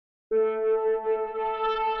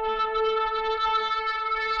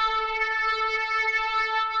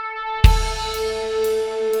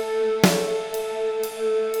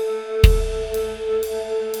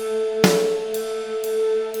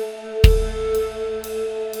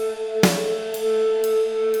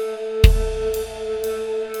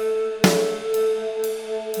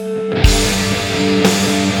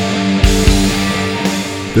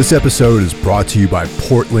This episode is brought to you by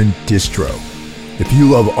Portland Distro. If you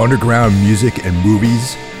love underground music and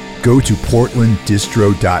movies, go to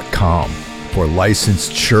portlanddistro.com for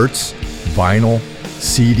licensed shirts, vinyl,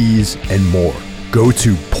 CDs, and more. Go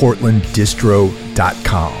to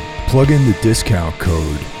portlanddistro.com. Plug in the discount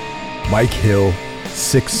code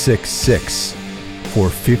MikeHill666 for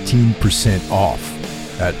 15% off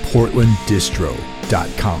at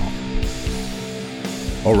portlanddistro.com.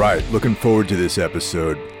 All right, looking forward to this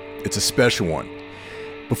episode. It's a special one.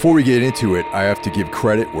 Before we get into it, I have to give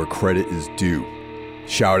credit where credit is due.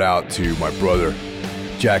 Shout out to my brother,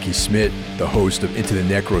 Jackie Smith, the host of Into the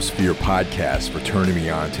Necrosphere podcast, for turning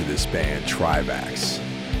me on to this band, Trivax.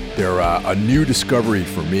 They're a new discovery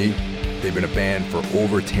for me. They've been a band for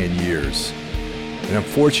over 10 years, and I'm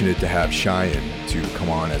fortunate to have Cheyenne to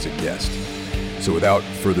come on as a guest. So without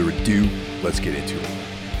further ado, let's get into it.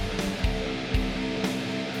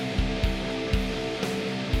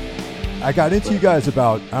 I got into you guys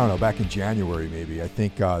about, I don't know, back in January maybe. I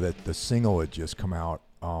think that the single had just come out,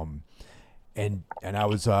 and I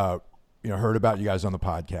was, heard about you guys on the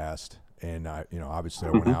podcast, and obviously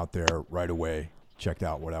I went out there right away, checked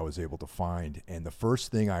out what I was able to find, and the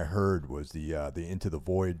first thing I heard was the Into the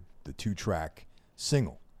Void, the 2-track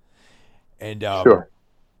single, and Sure.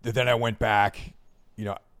 Then I went back,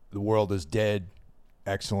 The World Is Dead,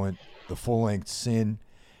 excellent, the full-length Sin.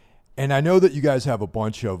 And I know that you guys have a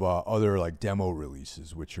bunch of other like demo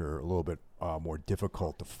releases, which are a little bit more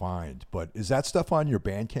difficult to find. But is that stuff on your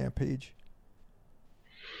Bandcamp page?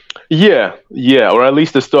 Yeah, or at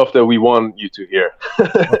least the stuff that we want you to hear.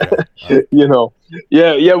 Okay.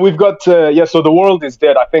 Yeah, we've got. So The World Is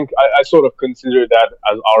Dead. I think I sort of consider that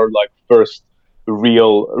as our like first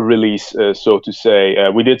real release, so to say.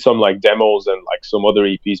 We did some like demos and like some other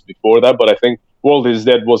EPs before that, but I think World Is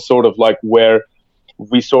Dead was sort of like where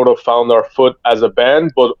we sort of found our foot as a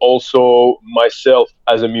band, but also myself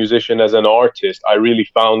as a musician, as an artist. I really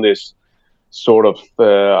found this sort of,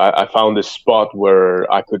 I found this spot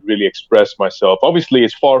where I could really express myself. Obviously,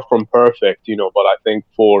 it's far from perfect, but I think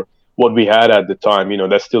for what we had at the time,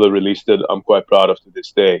 that's still a release that I'm quite proud of to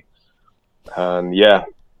this day. And yeah.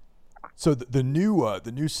 So the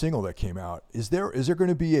new single that came out, is there going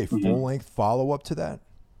to be a full-length follow-up to that?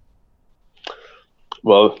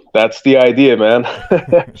 Well, that's the idea, man.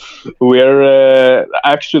 We're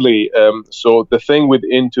actually, so the thing with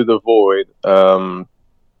Into the Void,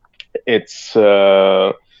 it's,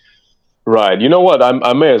 right. You know what?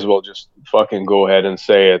 I may as well just fucking go ahead and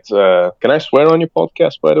say it. Can I swear on your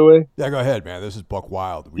podcast, by the way? Yeah, go ahead, man. This is Buck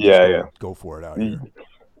Wild. Go for it out here.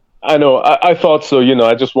 I know. I thought so.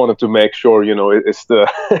 I just wanted to make sure, it's the...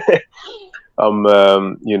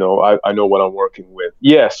 I know what I'm working with.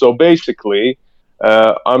 Yeah, so basically...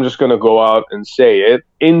 I'm just going to go out and say it.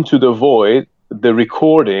 Into the Void, the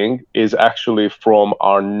recording is actually from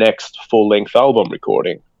our next full-length album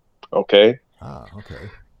recording. Okay? Ah, okay.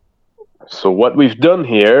 So what we've done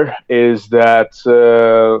here is that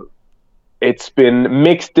it's been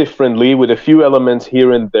mixed differently with a few elements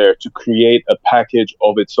here and there to create a package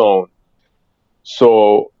of its own.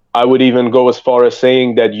 So I would even go as far as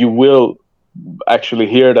saying that you will actually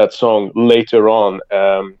hear that song later on.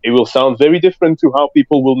 It will sound very different to how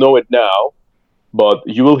people will know it now, but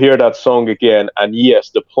you will hear that song again. And yes,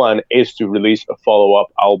 the plan is to release a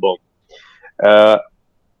follow-up album.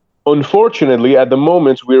 Unfortunately, at the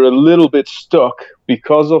moment, we're a little bit stuck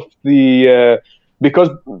because of because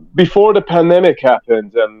before the pandemic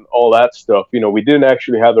happened and all that stuff, we didn't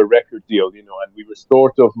actually have a record deal, and we were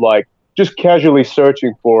sort of like just casually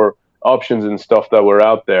searching for options and stuff that were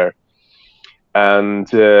out there. And,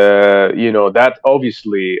 that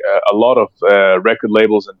obviously a lot of record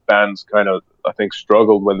labels and bands kind of, I think,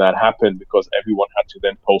 struggled when that happened because everyone had to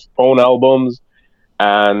then postpone albums.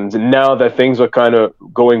 And now that things are kind of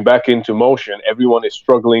going back into motion, everyone is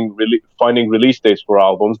struggling finding release dates for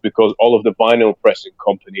albums because all of the vinyl pressing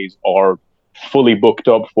companies are fully booked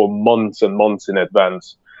up for months and months in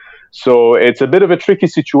advance. So it's a bit of a tricky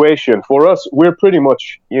situation for us. We're pretty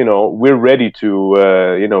much, we're ready to,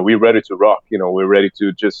 we're ready to rock. We're ready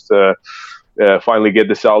to just finally get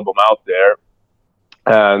this album out there.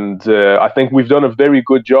 And I think we've done a very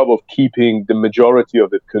good job of keeping the majority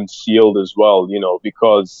of it concealed as well,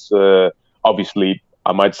 because obviously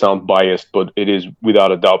I might sound biased, but it is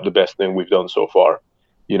without a doubt the best thing we've done so far.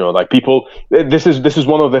 Like people, this is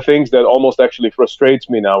one of the things that almost actually frustrates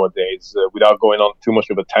me nowadays, without going on too much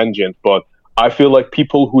of a tangent. But I feel like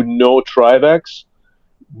people who know Trivax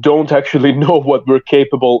don't actually know what we're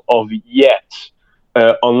capable of yet,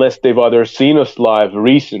 unless they've either seen us live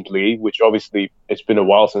recently, which obviously it's been a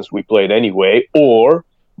while since we played anyway, or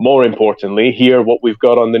more importantly, hear what we've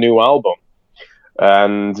got on the new album.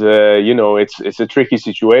 And it's a tricky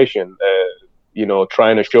situation.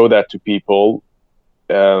 Trying to show that to people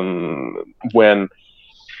when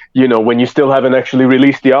when you still haven't actually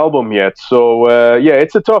released the album yet. So yeah,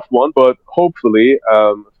 it's a tough one, but hopefully,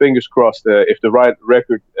 fingers crossed, if the right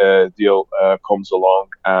record deal comes along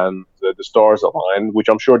and the stars align, which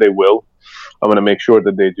I'm sure they will, I'm going to make sure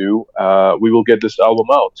that they do. We will get this album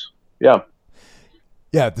out. Yeah.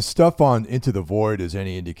 Yeah, the stuff on Into the Void is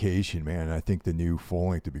any indication, man. I think the new full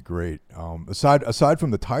length would be great. Aside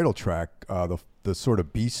from the title track, the sort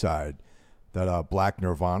of B-side, that Black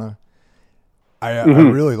Nirvana, I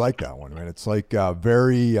really like that one, man. It's like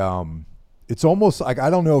very. It's almost like, I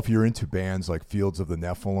don't know if you're into bands like Fields of the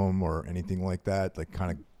Nephilim or anything like that, like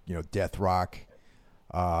kind of death rock,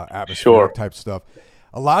 atmospheric type stuff.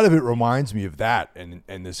 A lot of it reminds me of that,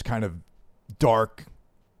 and this kind of dark,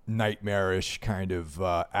 nightmarish kind of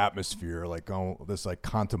atmosphere, like this like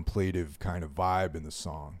contemplative kind of vibe in the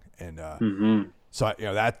song, and so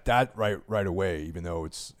that right away, even though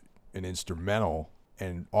it's an instrumental,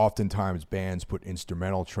 and oftentimes bands put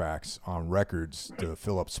instrumental tracks on records to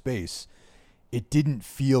fill up space, it didn't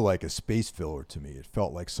feel like a space filler to me. It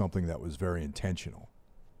felt like something that was very intentional.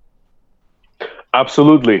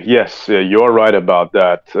 Absolutely, yes, you're right about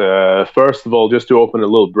that. First of all, just to open a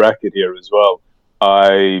little bracket here as well,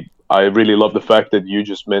 I really love the fact that you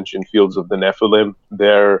just mentioned Fields of the Nephilim.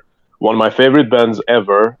 They're one of my favorite bands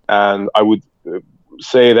ever, and I would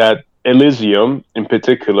say that Elysium, in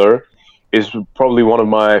particular, is probably one of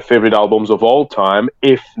my favorite albums of all time,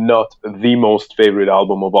 if not the most favorite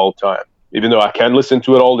album of all time. Even though I can't listen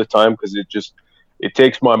to it all the time because it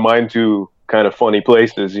takes my mind to kind of funny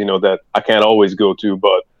places, that I can't always go to.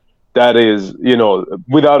 But that is,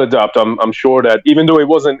 without a doubt, I'm sure that even though it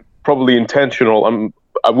wasn't probably intentional,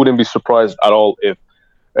 I wouldn't be surprised at all if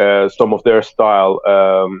some of their style,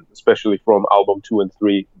 especially from album 2 and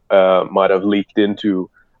 3, might have leaked into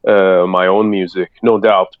my own music, no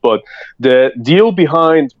doubt. But the deal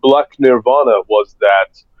behind Black Nirvana was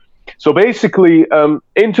that, so basically,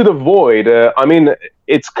 Into the Void,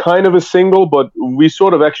 it's kind of a single, but we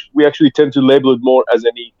actually tend to label it more as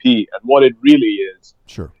an EP, and what it really is.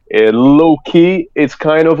 Sure. Low key, it's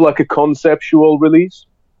kind of like a conceptual release.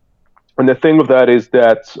 And the thing with that is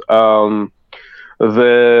that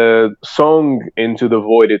the song Into the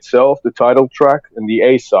Void itself, the title track and the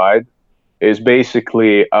A-side, is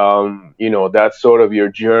basically, that's sort of your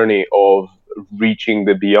journey of reaching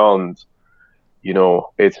the beyond.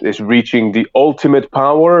 It's reaching the ultimate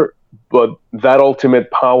power, but that ultimate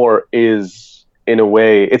power is, in a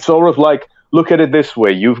way, it's sort of like, look at it this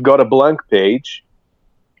way. You've got a blank page,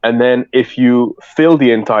 and then if you fill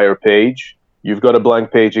the entire page, you've got a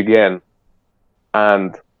blank page again.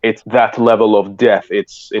 And it's that level of depth.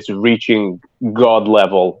 It's reaching God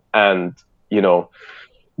level and,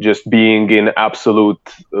 just being in absolute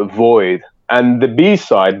void. And the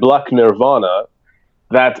B-side, Black Nirvana,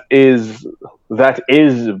 that is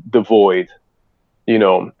the void,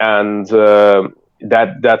 and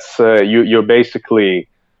that's you're basically,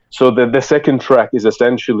 so the second track is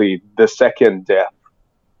essentially the second death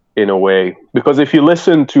in a way, because if you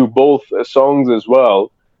listen to both songs as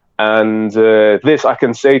well, and this I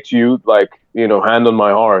can say to you, like, hand on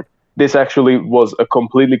my heart, this actually was a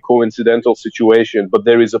completely coincidental situation, but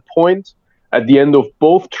there is a point at the end of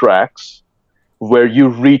both tracks where you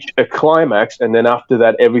reach a climax, and then after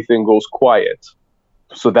that everything goes quiet.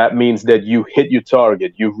 So that means that you hit your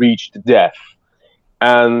target, you reached death.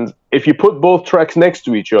 And if you put both tracks next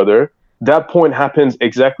to each other, that point happens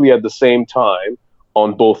exactly at the same time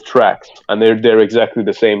on both tracks, and they're exactly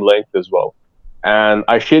the same length as well. And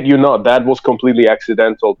I shit you not, that was completely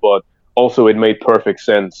accidental, but also it made perfect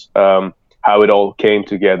sense how it all came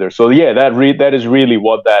together. So yeah, that is really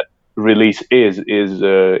what that release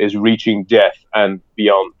is reaching death and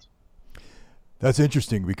beyond. That's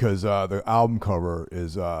interesting because the album cover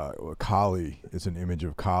is Kali. It's an image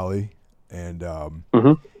of Kali, and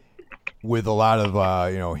with a lot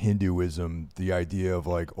of Hinduism, the idea of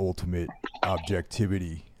like ultimate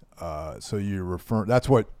objectivity. So you're referring. That's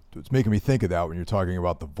what it's making me think of that when you're talking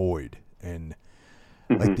about the void and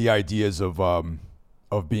like the ideas of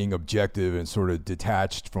being objective and sort of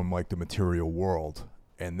detached from like the material world,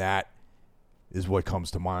 and that is what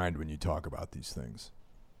comes to mind when you talk about these things.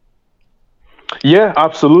 Yeah,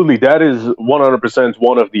 absolutely. That is 100%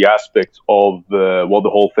 one of the aspects of what the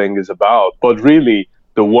whole thing is about. But really,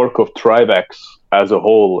 the work of Trivax as a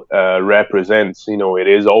whole represents, it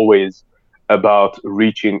is always about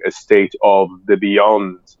reaching a state of the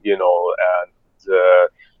beyond, and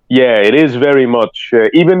Yeah, it is very much.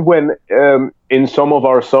 Even when in some of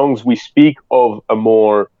our songs we speak of a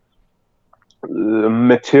more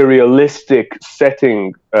materialistic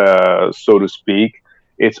setting, so to speak,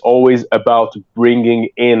 it's always about bringing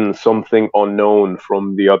in something unknown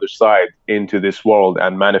from the other side into this world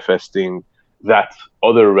and manifesting that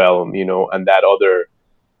other realm, and that other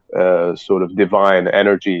sort of divine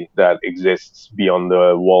energy that exists beyond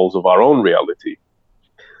the walls of our own reality.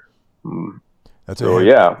 So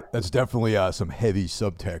yeah. That's definitely some heavy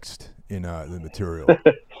subtext in the material.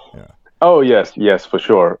 Yeah. Oh yes, for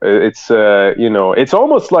sure. It's it's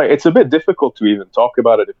almost like it's a bit difficult to even talk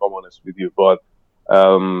about it if I'm honest with you, but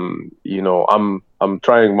I'm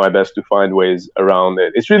trying my best to find ways around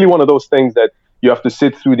it. It's really one of those things that you have to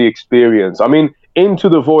sit through the experience. I mean, Into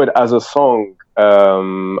the Void as a song.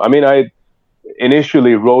 I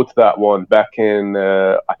initially wrote that one back in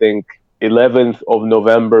I think 11th of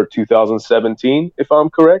November 2017, if I'm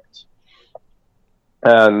correct.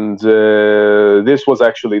 And this was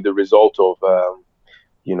actually the result of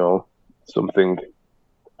something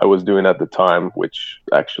I was doing at the time, which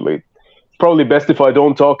actually probably best if I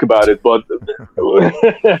don't talk about it. But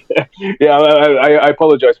yeah, I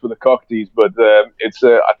apologize for the cocktease, but it's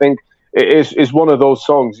I think it's one of those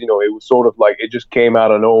songs. It was sort of like it just came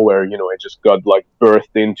out of nowhere. It just got like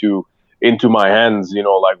birthed into my hands.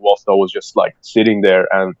 Like whilst I was just like sitting there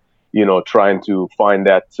and trying to find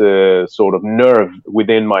that sort of nerve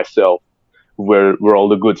within myself where all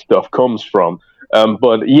the good stuff comes from.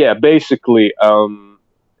 But yeah, basically,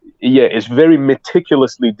 it's very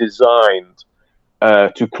meticulously designed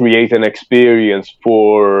to create an experience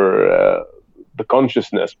for the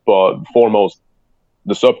consciousness, but foremost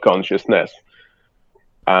the subconsciousness.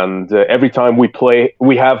 And every time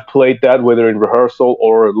we have played that, whether in rehearsal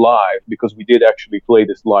or live, because we did actually play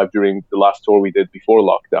this live during the last tour we did before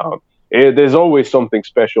lockdown. There's always something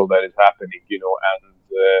special that is happening, and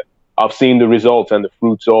I've seen the results and the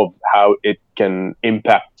fruits of how it can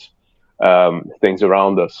impact things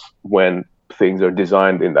around us when things are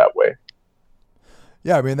designed in that way.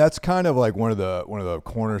 Yeah, I mean that's kind of like one of the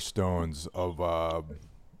cornerstones of I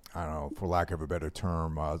don't know, for lack of a better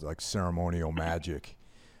term, like ceremonial magic.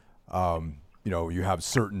 You have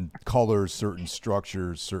certain colors, certain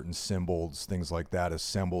structures, certain symbols, things like that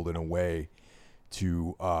assembled in a way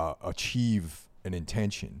to achieve an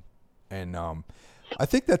intention. And I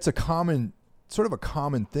think that's a common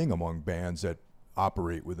thing among bands that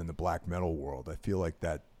operate within the black metal world. I feel like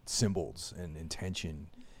that symbols and intention,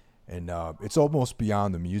 and it's almost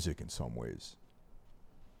beyond the music in some ways.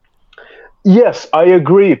 Yes, I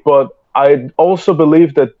agree, but I also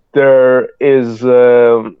believe that there is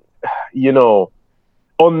on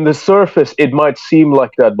the surface it might seem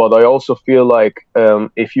like that, but I also feel like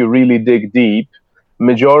if you really dig deep,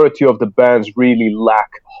 majority of the bands really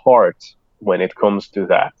lack heart when it comes to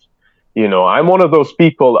that. I'm one of those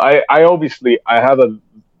people. I obviously I have a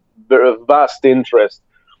vast interest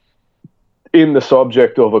in the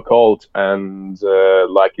subject of occult, and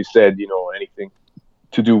like you said, anything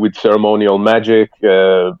to do with ceremonial magic,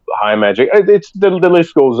 high magic. It's the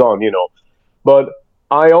list goes on, But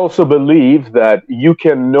I also believe that you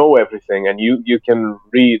can know everything and you can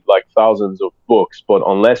read like thousands of books, but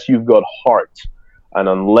unless you've got heart and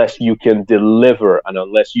unless you can deliver and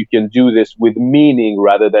unless you can do this with meaning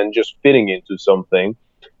rather than just fitting into something,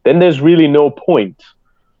 then there's really no point.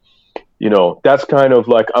 That's kind of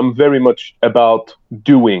like I'm very much about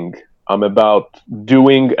doing. I'm about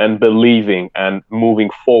doing and believing and moving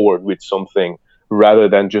forward with something rather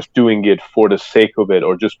than just doing it for the sake of it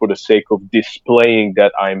or just for the sake of displaying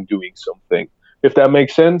that I'm doing something. If that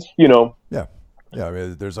makes sense, Yeah. Yeah, I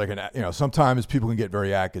mean, there's like sometimes people can get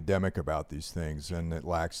very academic about these things, and it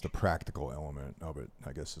lacks the practical element of it.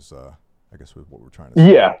 I guess is what we're trying to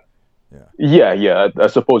say. Yeah. I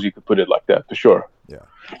suppose you could put it like that for sure. Yeah.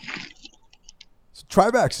 So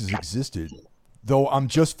Trivax has existed, though I'm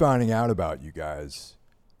just finding out about you guys.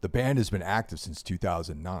 The band has been active since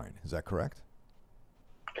 2009. Is that correct?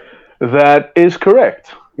 That is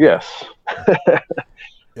correct. Yes.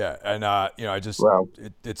 Yeah, and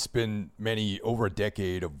it's been over a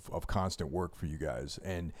decade of constant work for you guys.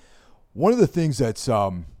 And one of the things that's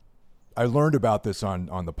I learned about this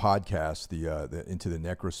on the podcast, the Into the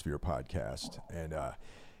Necrosphere podcast, and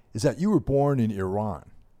is that you were born in Iran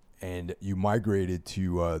and you migrated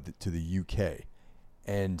to the UK.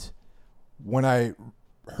 And when I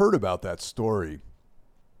heard about that story,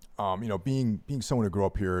 being someone who grew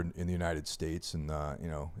up here in the United States and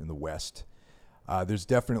in the West. There's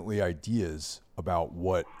definitely ideas about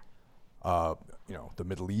what the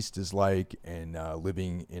Middle East is like, and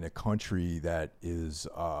living in a country that is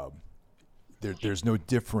there's no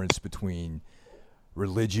difference between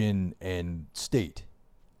religion and state,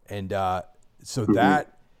 and so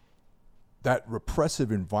that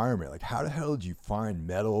repressive environment, like how the hell did you find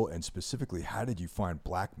metal, and specifically how did you find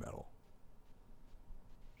black metal?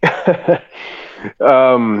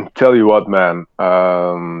 Tell you what, man.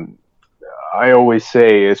 I always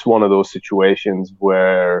say it's one of those situations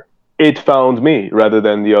where it found me rather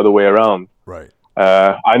than the other way around. Right.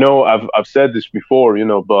 I know I've said this before,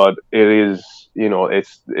 but it is,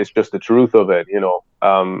 it's just the truth of it.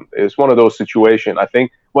 It's one of those situations. I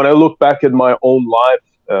think when I look back at my own life,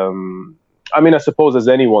 I suppose as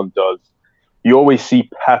anyone does, you always see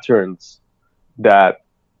patterns that,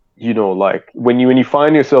 like when you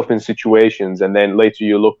find yourself in situations and then later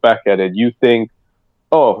you look back at it, you think,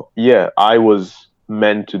 oh yeah, I was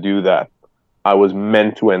meant to do that. I was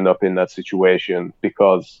meant to end up in that situation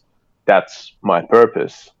because that's my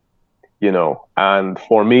purpose, and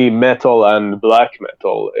for me, metal and black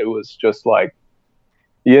metal, it was just like,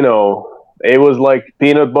 it was like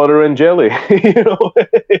peanut butter and jelly.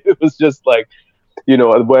 It was just like,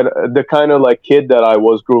 when the kind of like kid that I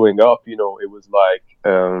was growing up, it was like,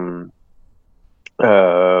 I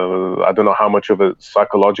don't know how much of a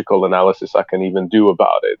psychological analysis I can even do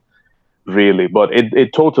about it, really, but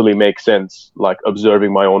it totally makes sense, like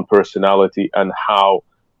observing my own personality and how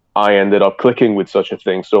I ended up clicking with such a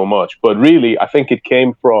thing so much. But really, I think it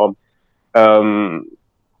came from,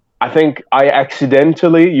 I think I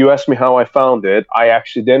accidentally, you asked me how I found it, I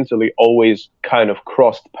accidentally always kind of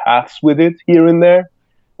crossed paths with it here and there,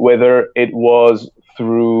 whether it was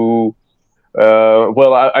through,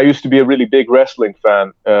 I used to be a really big wrestling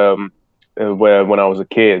fan when I was a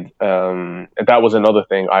kid. And that was another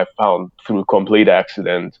thing I found through complete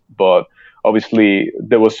accident. But obviously,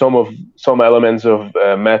 there was some elements of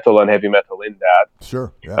metal and heavy metal in that.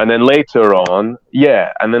 Sure. Yeah. And then later on,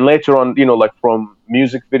 like from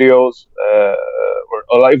music videos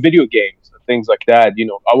or like video games and things like that,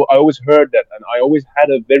 I always heard that, and I always had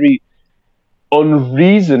a very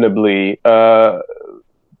unreasonably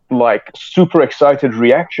like super excited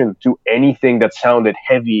reaction to anything that sounded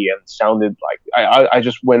heavy and sounded like I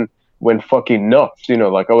just went fucking nuts,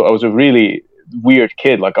 like I was a really weird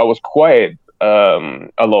kid. Like I was quiet a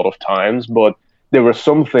lot of times, but there were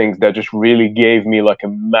some things that just really gave me like a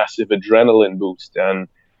massive adrenaline boost, and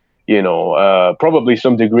probably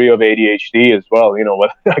some degree of ADHD as well,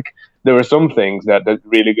 but like there were some things that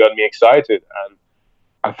really got me excited. And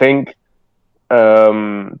I think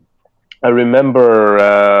I remember,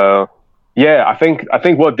 I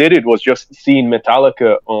think what did it was just seeing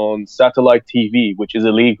Metallica on satellite TV, which is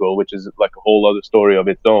illegal, which is like a whole other story of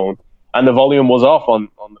its own. And the volume was off on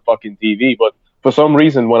the fucking TV. But for some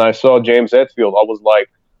reason, when I saw James Hetfield, I was like,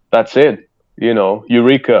 that's it,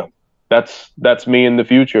 eureka. That's me in the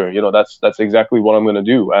future. That's exactly what I'm going to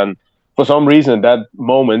do. And for some reason, that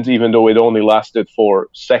moment, even though it only lasted for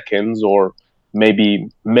seconds or maybe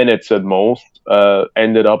minutes at most,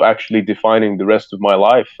 ended up actually defining the rest of my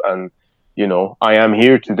life. And, I am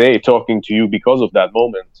here today talking to you because of that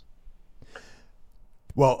moment.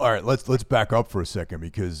 Well, all right, let's back up for a second,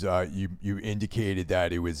 because you indicated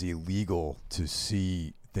that it was illegal to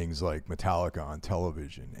see things like Metallica on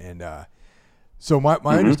television. And so my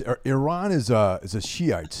understanding, Iran is a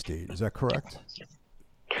Shiite state. Is that correct?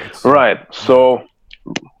 Right. So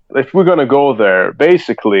if we're gonna go there,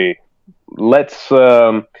 basically, let's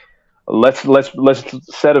set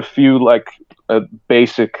a few like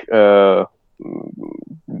basic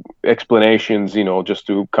explanations, just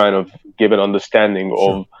to kind of give an understanding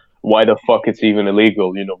of why the fuck it's even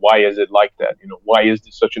illegal. Why is it like that? Why is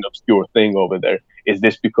this such an obscure thing over there? Is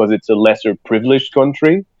this because it's a lesser privileged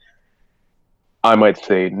country? I might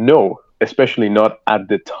say no, especially not at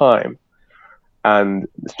the time, and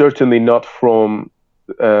certainly not from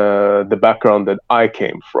the background that I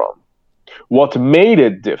came from. What made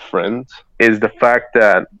it different is the fact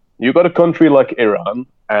that you got a country like Iran,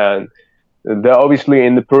 and they're obviously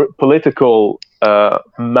in the political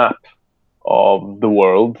map of the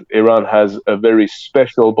world. Iran has a very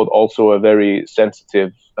special but also a very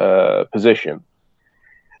sensitive position.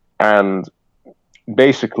 And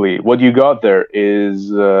basically, what you got there is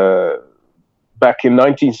back in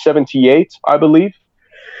 1978, I believe,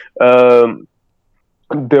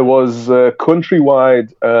 there was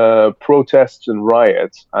countrywide protests and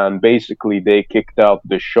riots, and basically they kicked out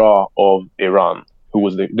the Shah of Iran, who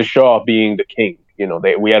was the Shah being the king.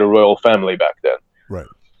 We had a royal family back then. Right.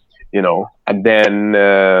 And then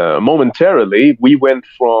momentarily we went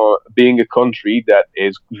from being a country that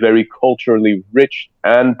is very culturally rich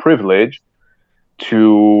and privileged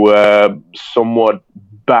to somewhat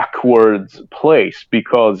backwards place,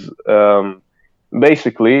 because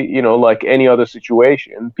basically, like any other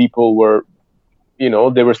situation, people were, they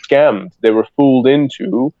were scammed. They were fooled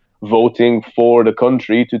into voting for the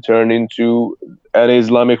country to turn into an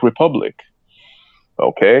Islamic republic.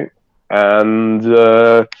 Okay. And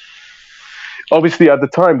obviously, at the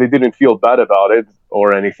time, they didn't feel bad about it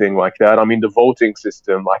or anything like that. I mean, the voting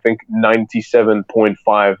system, I think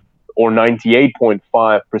 97.5 or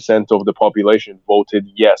 98.5% of the population voted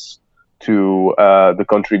yes to the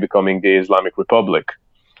country becoming the Islamic Republic.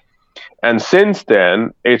 And since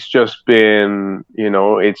then, it's just been,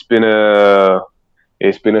 it's been a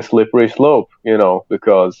slippery slope,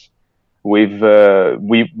 because we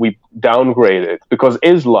downgraded, because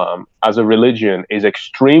Islam as a religion is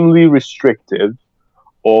extremely restrictive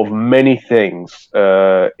of many things.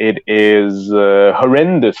 It is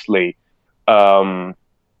horrendously um,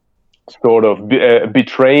 sort of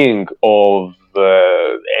betraying of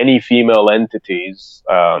any female entities,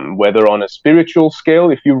 whether on a spiritual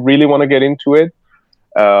scale, if you really want to get into it,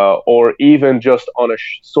 or even just on a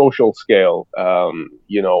social scale.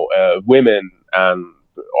 Women and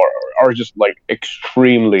are just like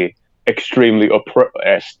extremely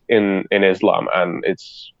oppressed in Islam, and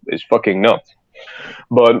it's fucking nuts.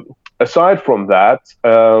 But aside from that,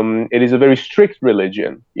 it is a very strict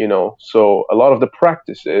religion, so a lot of the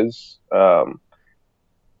practices,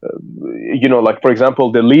 like for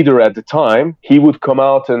example, the leader at the time, he would come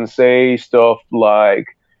out and say stuff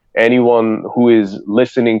like, anyone who is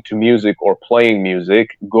listening to music or playing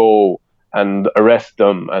music, go and arrest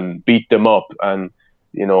them and beat them up, and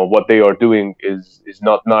what they are doing is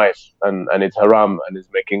not nice, and it's haram and is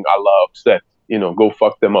making Allah upset. Go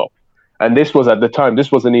fuck them up. And this was at the time,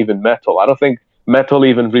 this wasn't even metal. I don't think metal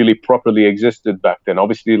even really properly existed back then.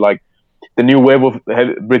 Obviously, like, the new wave of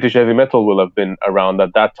British heavy metal will have been around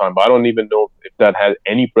at that time, but I don't even know if that had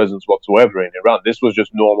any presence whatsoever in Iran. This was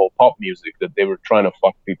just normal pop music that they were trying to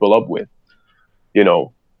fuck people up with,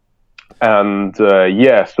 And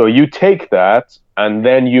so you take that and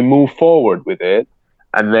then you move forward with it,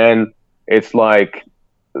 and then it's like,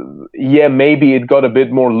 maybe it got a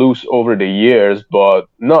bit more loose over the years, but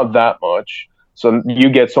not that much. So you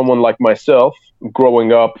get someone like myself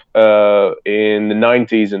growing up in the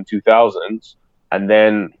 90s and 2000s, and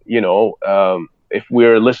then, if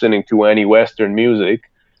we're listening to any Western music,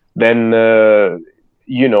 then,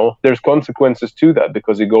 there's consequences to that,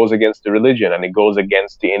 because it goes against the religion and it goes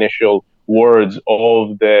against the initial words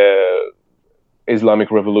of the Islamic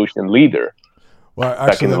Revolution leader. Well, actually,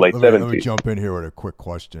 back in the late 70s. Let me jump in here with a quick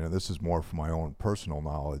question, and this is more from my own personal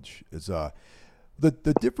knowledge. Is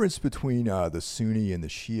the difference between the Sunni and the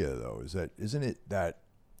Shia, though, isn't it that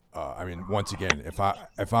I mean, once again,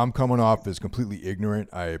 if I'm coming off as completely ignorant,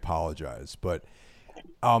 I apologize. But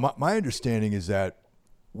my understanding is that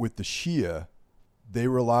with the Shia, they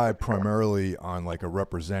rely primarily on like a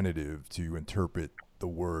representative to interpret the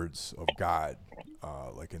words of God,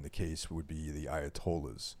 like in the case would be the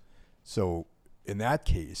Ayatollahs. So in that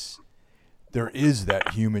case, there is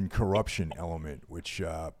that human corruption element, which,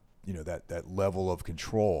 that level of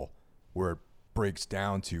control where it breaks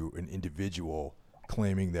down to an individual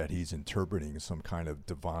claiming that he's interpreting some kind of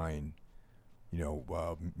divine,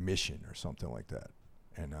 mission or something like that.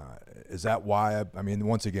 And is that why, I mean,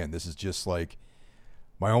 once again, this is just like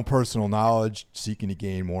my own personal knowledge, seeking to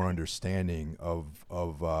gain more understanding of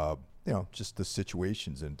just the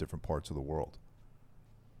situations in different parts of the world.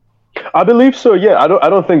 I believe so. Yeah, I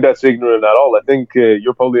don't think that's ignorant at all. I think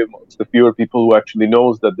you're probably amongst the fewer people who actually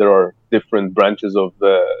knows that there are different branches of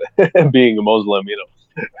being a Muslim.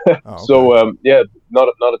 Oh, okay. So not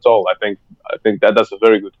at all. I think that's a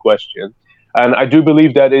very good question, and I do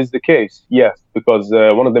believe that is the case. Yes, because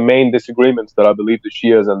one of the main disagreements that I believe the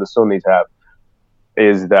Shias and the Sunnis have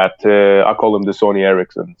is that I call them the Sony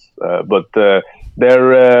Ericssons, but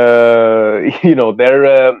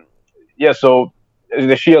So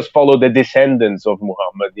the Shias follow the descendants of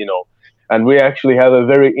Muhammad, and we actually have a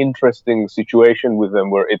very interesting situation with them,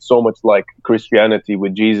 where it's so much like Christianity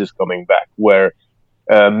with Jesus coming back, where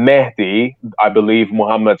Mehdi, I believe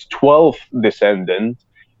Muhammad's 12th descendant,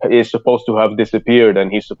 is supposed to have disappeared, and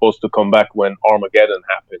he's supposed to come back when Armageddon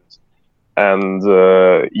happens. And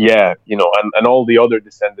and all the other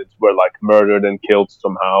descendants were like murdered and killed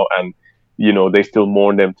somehow, and they still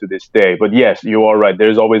mourn them to this day. But yes, you are right.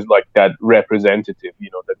 There's always like that representative,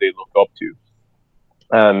 that they look up to.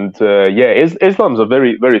 And Islam's a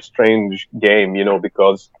very, very strange game,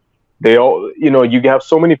 because they all, you have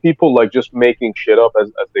so many people like just making shit up as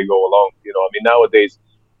they go along. I mean, nowadays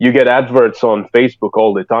you get adverts on Facebook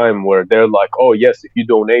all the time where they're like, oh yes, if you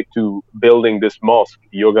donate to building this mosque,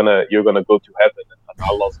 you're gonna go to heaven, and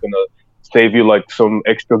Allah's gonna save you like some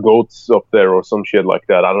extra goats up there or some shit like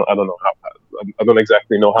that. I don't know how. I don't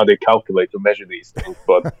exactly know how they calculate to measure these things,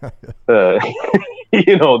 but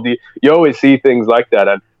you always see things like that,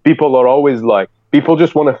 and people are always like, people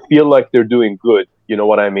just want to feel like they're doing good. You know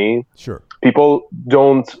what I mean? Sure. People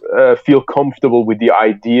don't feel comfortable with the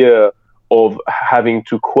idea of having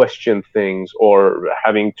to question things or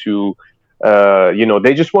having to,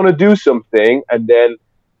 they just want to do something and then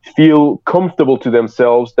feel comfortable to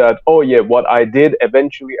themselves that, oh yeah, what I did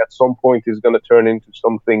eventually at some point is going to turn into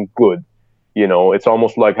something good. It's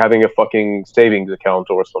almost like having a fucking savings account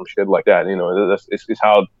or some shit like that. This is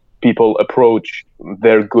how people approach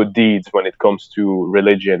their good deeds when it comes to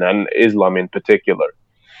religion and Islam in particular.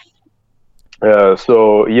 It's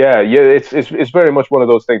very much one of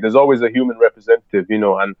those things. There's always a human representative,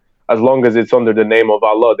 and as long as it's under the name of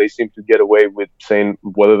Allah, they seem to get away with saying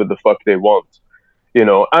whatever the fuck they want.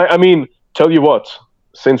 I mean, tell you what,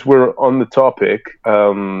 since we're on the topic,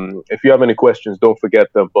 if you have any questions, don't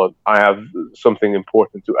forget them, but I have something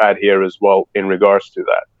important to add here as well in regards to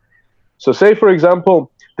that. So say, for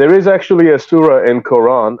example, there is actually a surah in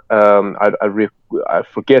Quran, I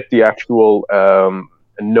forget the actual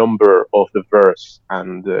number of the verse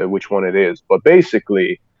and which one it is, but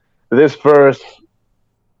basically this verse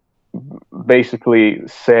basically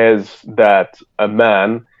says that a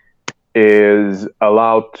man is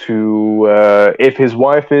allowed to, if his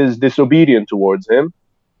wife is disobedient towards him,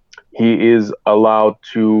 he is allowed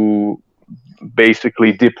to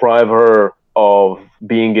basically deprive her of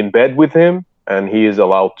being in bed with him, and he is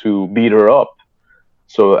allowed to beat her up.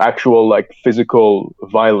 So actual like physical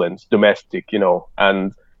violence, domestic,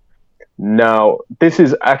 and now this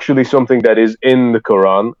is actually something that is in the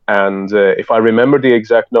Quran, and if I remember the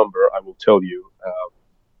exact number, I will tell you.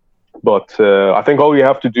 But I think all you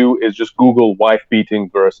have to do is just Google wife beating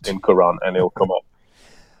verse in Quran and it'll come up.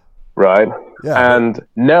 Right? Yeah. And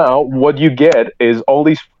now what you get is all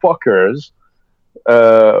these fuckers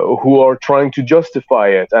who are trying to justify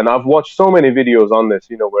it. And I've watched so many videos on this,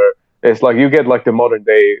 where it's like you get like the modern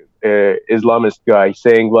day Islamist guy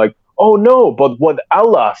saying like, oh no, but what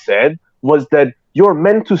Allah said was that you're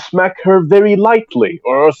meant to smack her very lightly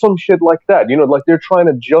or some shit like that. Like they're trying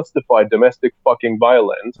to justify domestic fucking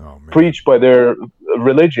violence preached by their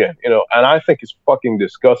religion, and I think it's fucking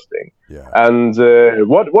disgusting. Yeah. And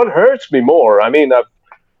what hurts me more, I mean,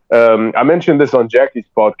 I mentioned this on Jackie's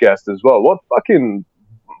podcast as well. What fucking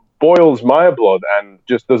boils my blood and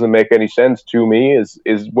just doesn't make any sense to me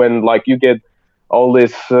is when like you get all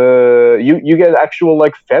this, you get actual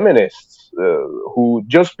like feminists who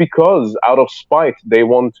just because out of spite they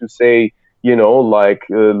want to say, like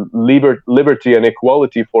liberty and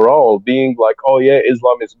equality for all, being like, oh yeah,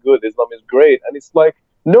 Islam is good, Islam is great. And it's like,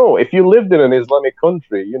 no, if you lived in an Islamic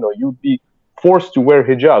country, you'd be forced to wear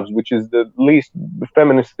hijabs, which is the least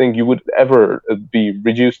feminist thing you would ever be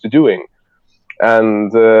reduced to doing.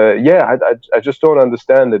 And I just don't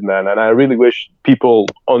understand it, man. And I really wish people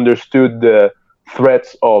understood the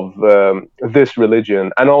threats of this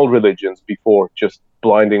religion and all religions before just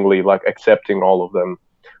blindingly like accepting all of them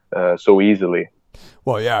so easily.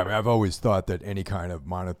 Well, yeah, I mean, I've always thought that any kind of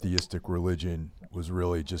monotheistic religion was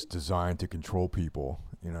really just designed to control people,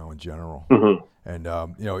 in general. Mm-hmm. And,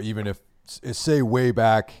 even if, say, way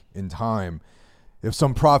back in time, if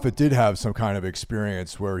some prophet did have some kind of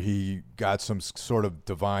experience where he got some sort of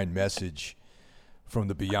divine message from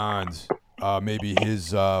the beyond, maybe his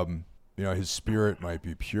spirit might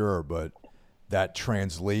be pure, but that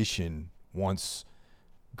translation, once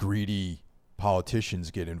greedy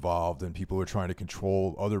politicians get involved and people who are trying to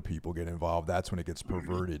control other people get involved, that's when it gets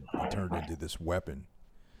perverted and turned into this weapon.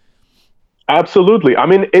 Absolutely. I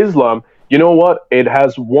mean, Islam, you know what? It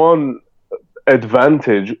has one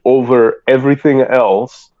advantage over everything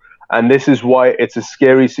else, and this is why it's a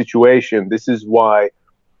scary situation. This is why,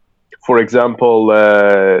 for example,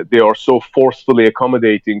 they are so forcefully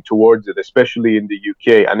accommodating towards it, especially in the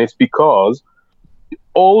UK. And it's because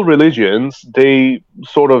all religions, they're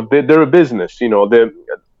a business, the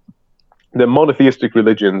monotheistic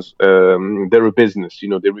religions, they're a business,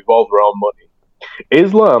 they revolve around money.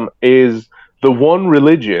 Islam is the one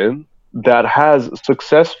religion that has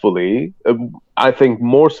successfully, I think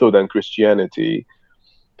more so than Christianity,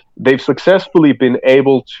 they've successfully been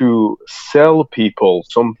able to sell people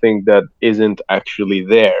something that isn't actually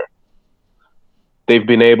there. They've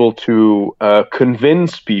been able to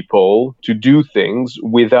convince people to do things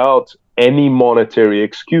without any monetary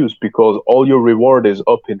excuse, because all your reward is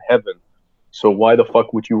up in heaven. So why the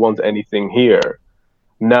fuck would you want anything here?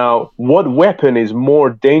 Now, what weapon is more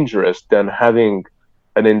dangerous than having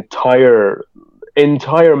an entire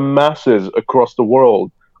masses across the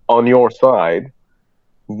world on your side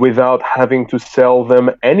without having to sell them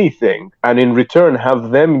anything, and in return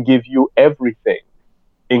have them give you everything,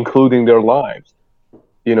 including their lives.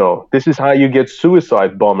 This is how you get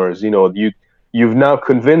suicide bombers. You've now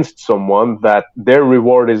convinced someone that their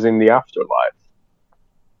reward is in the afterlife.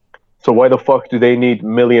 So why the fuck do they need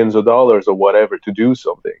millions of dollars or whatever to do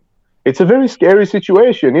something? It's a very scary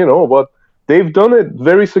situation, but they've done it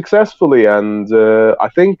very successfully. And I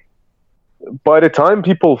think by the time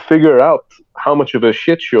people figure out how much of a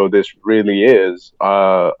shit show this really is,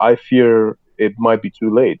 I fear it might be too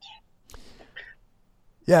late.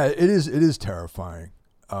 Yeah, it is. It is terrifying,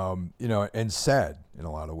 and sad in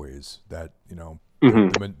a lot of ways that,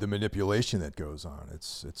 Mm-hmm. the manipulation that goes on.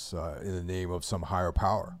 It's in the name of some higher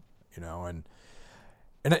power, and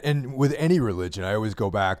with any religion, I always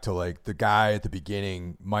go back to like the guy at the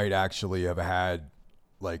beginning might actually have had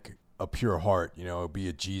like a pure heart, be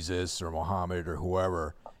it Jesus or Muhammad or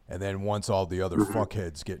whoever. And then once all the other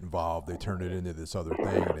fuckheads get involved, they turn it into this other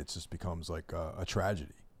thing, and it just becomes like a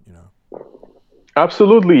tragedy,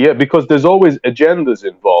 Absolutely, yeah, because there's always agendas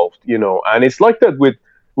involved, and it's like that with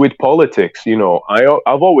politics.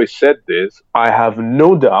 I've always said this. I have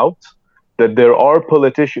no doubt that there are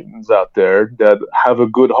politicians out there that have a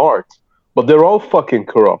good heart, but they're all fucking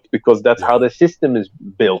corrupt because that's how the system is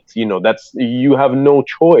built. That's you have no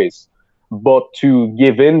choice but to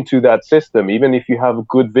give in to that system, even if you have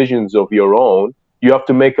good visions of your own. You have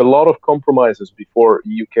to make a lot of compromises before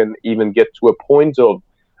you can even get to a point of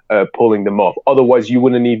pulling them off. Otherwise, you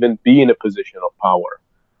wouldn't even be in a position of power.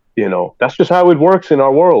 That's just how it works in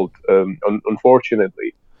our world,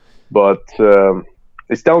 unfortunately. But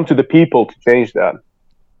it's down to the people to change that.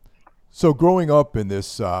 So growing up in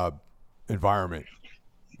this environment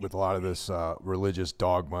with a lot of this religious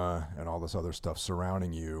dogma and all this other stuff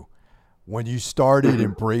surrounding you, when you started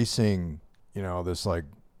embracing, this, like,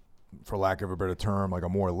 for lack of a better term, like a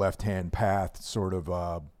more left-hand path sort of,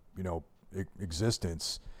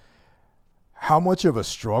 existence, how much of a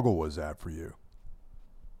struggle was that for you?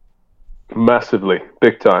 Massively,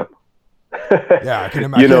 big time. Yeah, I can't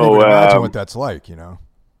even imagine what that's like,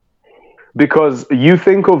 Because you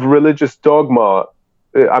think of religious dogma.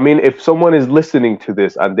 I mean, if someone is listening to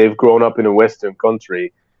this and they've grown up in a Western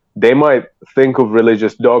country, they might think of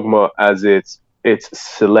religious dogma as it's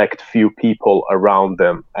select few people around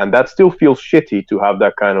them. And that still feels shitty to have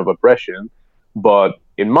that kind of oppression. But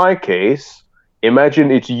in my case,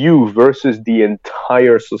 imagine it's you versus the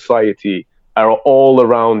entire society are all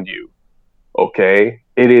around you. Okay?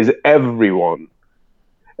 It is everyone.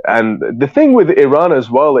 And the thing with Iran as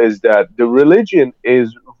well is that the religion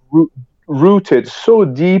is rooted so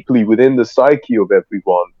deeply within the psyche of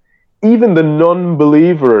everyone. Even the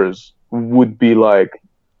non-believers would be like,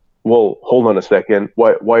 "Well, hold on a second.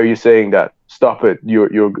 Why are you saying that? Stop it.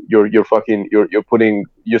 You're putting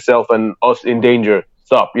yourself and us in danger.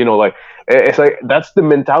 Stop." It's like that's the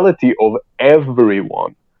mentality of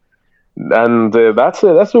everyone, and that's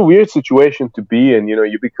a weird situation to be in.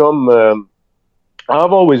 You become.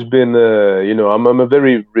 I've always been, I'm a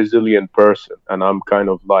very resilient person, and I'm kind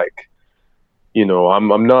of like,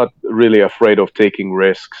 I'm not really afraid of taking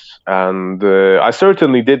risks, and I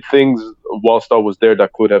certainly did things whilst I was there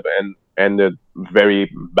that could have ended very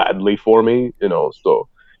badly for me, So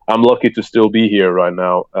I'm lucky to still be here right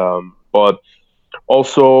now. But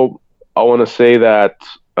also, I want to say that,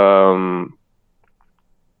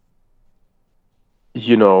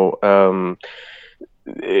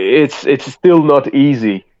 it's still not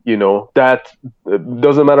easy. That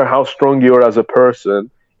doesn't matter how strong you are as a person.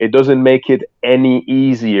 It doesn't make it any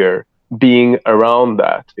easier being around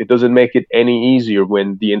that. It doesn't make it any easier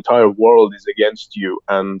when the entire world is against you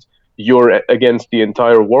and you're against the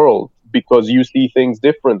entire world because you see things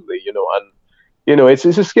differently. And it's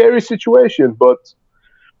a scary situation. But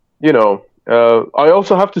I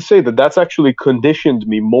also have to say that that's actually conditioned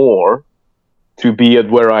me more to be at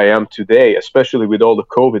where I am today, especially with all the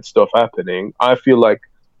COVID stuff happening. I feel like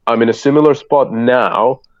I'm in a similar spot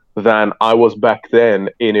now than I was back then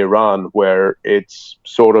in Iran, where it's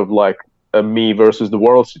sort of like a me versus the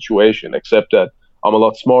world situation, except that I'm a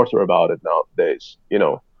lot smarter about it nowadays,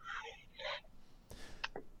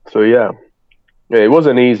 So yeah, it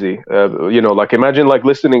wasn't easy. Like imagine like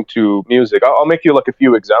listening to music. I'll make you like a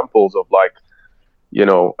few examples of like,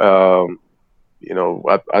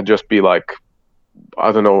 I'd just be like,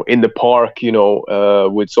 I don't know, in the park,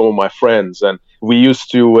 with some of my friends, and we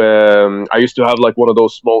used to. I used to have like one of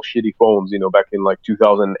those small shitty phones, back in like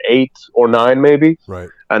 2008 or 9 maybe. Right.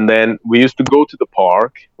 And then we used to go to the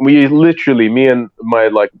park. Me and my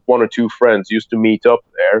like one or two friends used to meet up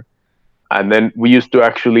there, And then we used to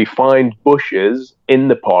actually find bushes in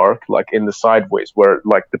the park, like in the sideways where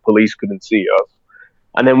like the police couldn't see us.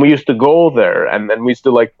 And then we used to go there, and then we used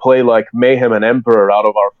to like play like Mayhem and Emperor out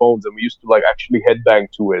of our phones, and we used to like actually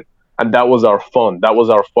headbang to it. And that was our fun. That was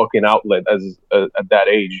our fucking outlet as at that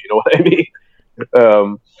age. You know what I mean?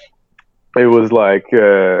 Um, it was like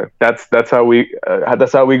that's how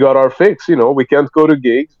we got our fix. You know, we can't go to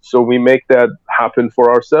gigs, so we make that happen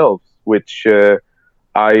for ourselves. Which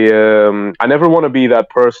I never want to be that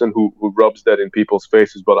person who rubs that in people's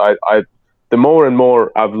faces, but I the more and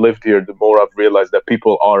more I've lived here, the more I've realized that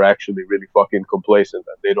people are actually really fucking complacent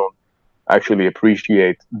and they don't actually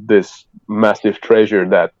appreciate this massive treasure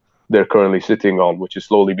that they're currently sitting on, which is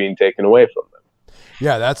slowly being taken away from them.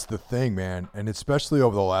 Yeah, that's the thing, man, and especially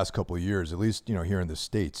over the last couple of years, at least here in the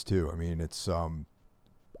States too. I mean, it's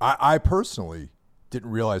I personally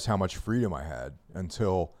didn't realize how much freedom I had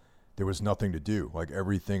until there was nothing to do. Like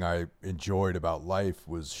everything I enjoyed about life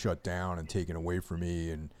was shut down and taken away from me,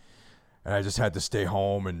 and I just had to stay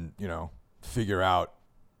home and figure out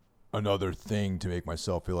another thing to make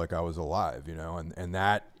myself feel like I was alive. And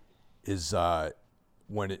that is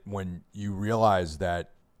when you realize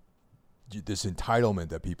that this entitlement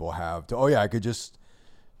that people have to, I could just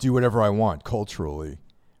do whatever I want culturally.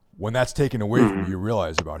 When that's taken away from you, you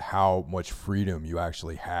realize about how much freedom you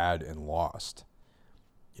actually had and lost.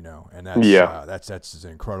 And that's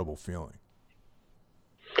an incredible feeling.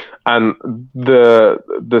 And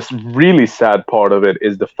this really sad part of it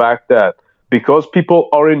is the fact that because people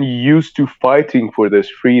aren't used to fighting for this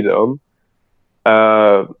freedom,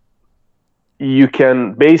 you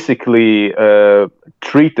can basically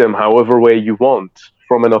treat them however way you want.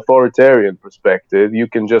 From an authoritarian perspective, you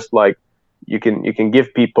can just like you can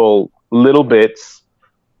give people little bits,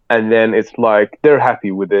 and then it's like they're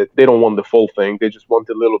happy with it. They don't want the full thing. They just want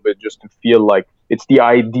a little bit just to feel like it's the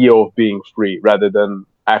idea of being free rather than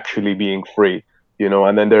actually being free,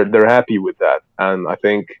 and then they're happy with that. And I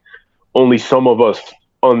think only some of us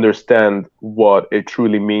understand what it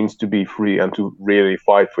truly means to be free and to really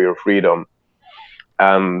fight for your freedom.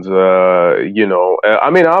 And I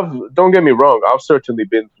mean, don't get me wrong, I've certainly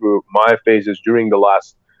been through my phases during the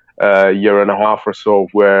last year and a half or so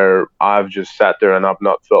where I've just sat there and I've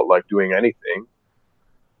not felt like doing anything.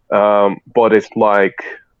 But it's like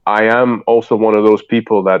I am also one of those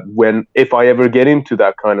people that if I ever get into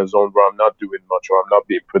that kind of zone where I'm not doing much or I'm not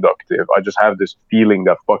being productive, I just have this feeling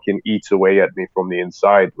that fucking eats away at me from the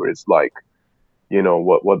inside, where it's like,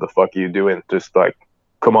 what the fuck are you doing? Just like,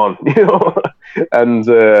 come on, and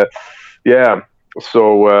yeah.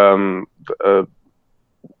 So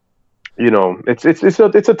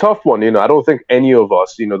it's a tough one. I don't think any of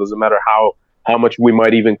us, doesn't matter how much we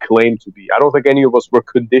might even claim to be. I don't think any of us were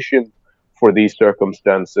conditioned for these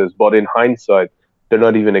circumstances, but in hindsight, they're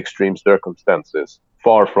not even extreme circumstances.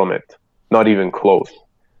 Far from it. Not even close.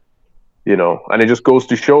 And it just goes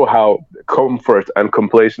to show how comfort and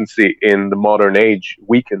complacency in the modern age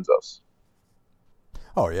weakens us.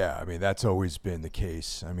 Oh, yeah. I mean, that's always been the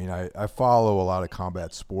case. I mean, I follow a lot of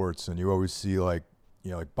combat sports, and you always see like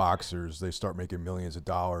boxers, they start making millions of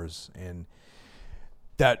dollars, and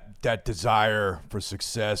that desire for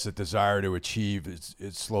success, that desire to achieve,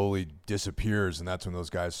 it slowly disappears, and that's when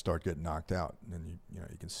those guys start getting knocked out. And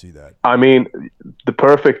you can see that. I mean, the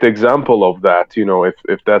perfect example of that,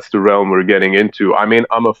 if that's the realm we're getting into. I mean,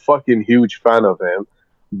 I'm a fucking huge fan of him,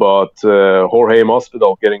 but Jorge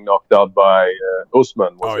Masvidal getting knocked out by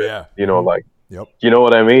Usman was like. Yep. You know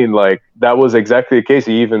what I mean? Like, that was exactly the case.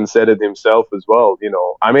 He even said it himself as well.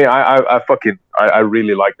 I mean, I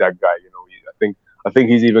really like that guy. I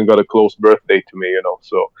think he's even got a close birthday to me.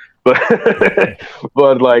 So, but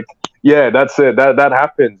but like, yeah, that's it. That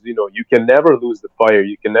happens. You can never lose the fire.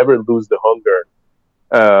 You can never lose the hunger.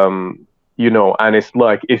 And it's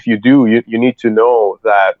like, if you do, you need to know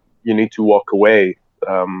that you need to walk away.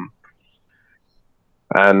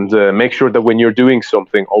 And make sure that when you're doing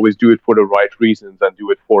something, always do it for the right reasons and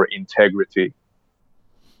do it for integrity.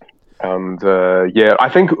 And I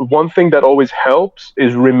think one thing that always helps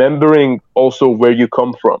is remembering also where you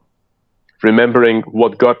come from, remembering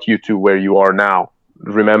what got you to where you are now,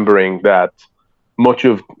 remembering that much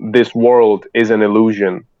of this world is an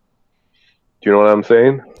illusion. Do you know what I'm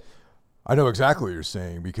saying? I know exactly what you're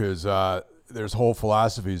saying, because there's whole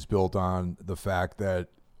philosophies built on the fact that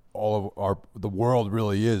the world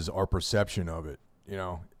really is our perception of it,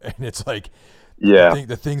 and it's like,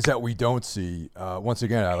 the things that we don't see. Once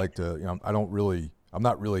again, I like to, I'm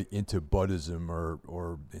not really into Buddhism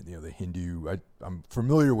or the Hindu. I'm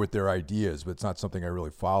familiar with their ideas, but it's not something I really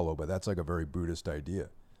follow. But that's like a very Buddhist idea,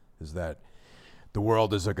 is that the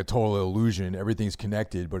world is like a total illusion. Everything's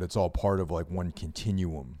connected, but it's all part of like one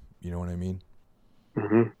continuum. You know what I mean?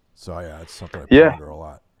 Mm-hmm. So yeah, it's something I Yeah, ponder a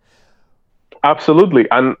lot. absolutely.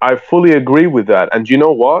 And I fully agree with that. And you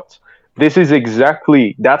know what? That's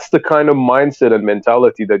the kind of mindset and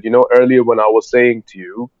mentality that, earlier when I was saying to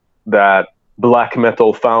you that black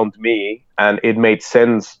metal found me and it made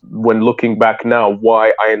sense when looking back now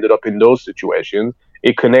why I ended up in those situations.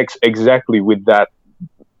 It connects exactly with that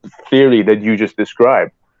theory that you just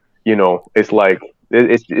described. It's like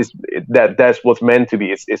that's what's meant to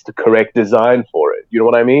be. It's the correct design for it. You know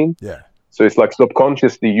what I mean? Yeah. So it's like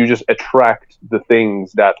subconsciously you just attract the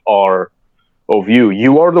things that are of you.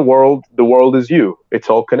 You are the world is you. It's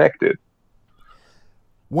all connected.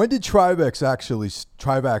 When did Trivax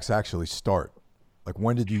actually start? Like,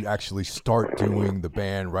 when did you actually start doing the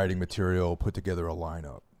band, writing material, put together a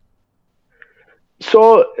lineup?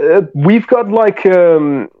 So we've got like,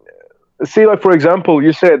 like for example,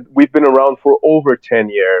 you said we've been around for over 10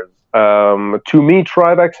 years. To me,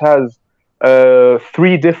 Trivax has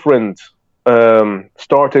three different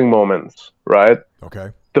starting moments, right?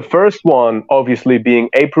 Okay. The first one, obviously, being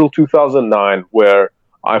April 2009, where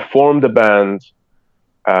I formed a band.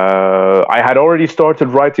 I had already started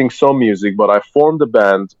writing some music, but I formed a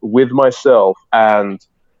band with myself and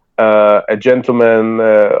a gentleman.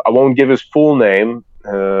 I won't give his full name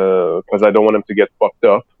because I don't want him to get fucked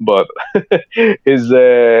up. But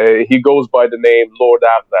he goes by the name Lord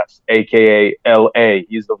Avlas, aka L.A.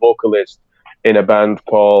 He's the vocalist in a band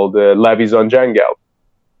called Lavizon Jangal.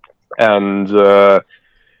 And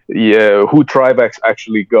who Trivax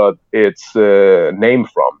actually got its name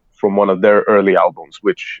from one of their early albums,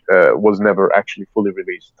 which was never actually fully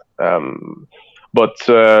released.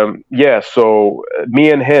 So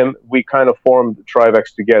me and him, we kind of formed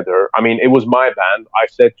Trivax together. I mean, it was my band. I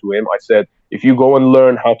said to him, if you go and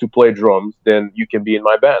learn how to play drums, then you can be in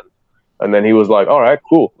my band. And then he was like, all right,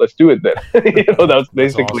 cool, let's do it then. That's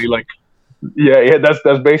basically awesome. like, yeah,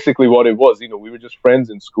 that's basically what it was. We were just friends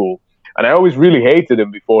in school. And I always really hated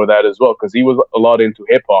him before that as well, because he was a lot into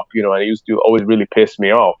hip hop, and he used to always really piss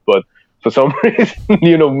me off. But for some reason,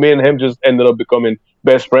 me and him just ended up becoming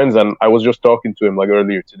best friends. And I was just talking to him like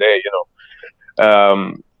earlier today,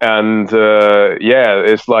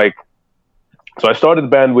 it's like, so I started the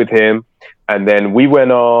band with him, and then we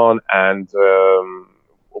went on, and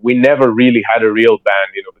we never really had a real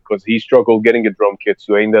band, because he struggled getting a drum kit,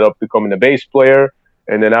 so I ended up becoming a bass player.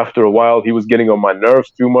 And then after a while, he was getting on my nerves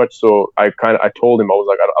too much. So I told him, I was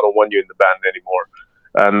like, I don't want you in the band anymore.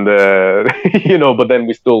 And, but then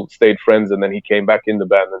we still stayed friends. And then he came back in the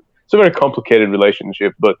band. And it's a very complicated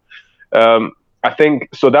relationship. But I think,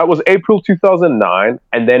 so that was April 2009.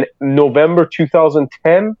 And then November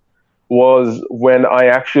 2010 was when I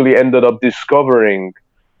actually ended up discovering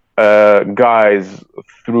guys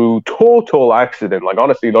through total accident. Like,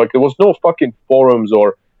 honestly, like there was no fucking forums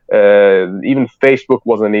or even Facebook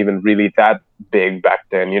wasn't even really that big back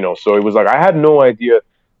then, so it was like I had no idea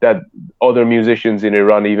that other musicians in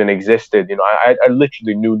Iran even existed. I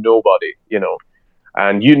literally knew nobody,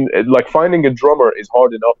 and like finding a drummer is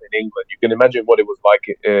hard enough in England. You can imagine what it was like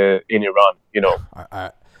in Iran,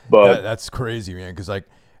 but that's crazy, man, because like,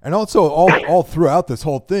 and also all throughout this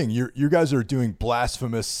whole thing, you guys are doing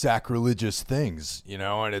blasphemous, sacrilegious things,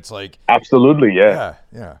 and it's like absolutely, yeah.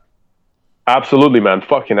 Absolutely, man.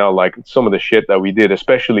 Fucking hell, like some of the shit that we did,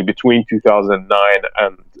 especially between 2009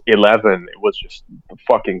 and 11, it was just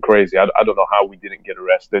fucking crazy. I don't know how we didn't get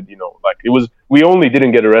arrested, like we only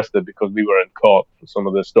didn't get arrested because we weren't caught for some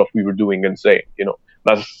of the stuff we were doing and saying,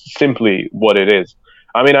 that's simply what it is.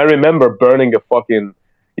 I mean, I remember burning a fucking,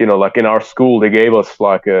 like in our school, they gave us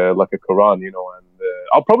like a Quran, and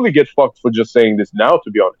I'll probably get fucked for just saying this now, to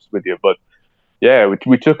be honest with you, but yeah,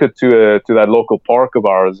 we took it to that local park of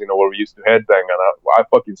ours, where we used to headbang, and I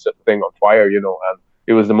fucking set the thing on fire, and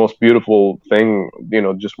it was the most beautiful thing,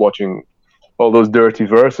 just watching all those dirty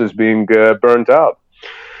verses being burnt out.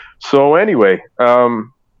 So anyway, a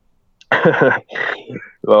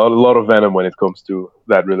lot of venom when it comes to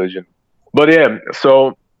that religion. But yeah,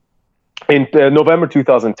 so in November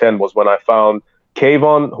 2010 was when I found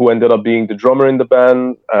Kayvon, who ended up being the drummer in the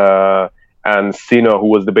band, and Sina, who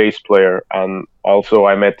was the bass player. And also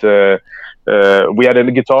I met, we had a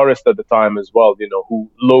guitarist at the time as well, who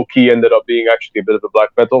low-key ended up being actually a bit of a black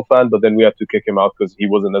metal fan, but then we had to kick him out because he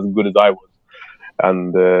wasn't as good as I was.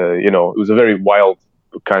 And, it was a very wild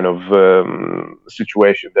kind of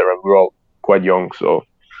situation there, and we were all quite young. So,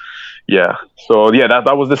 yeah. So, yeah,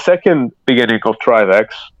 that was the second beginning of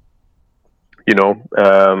Trivax,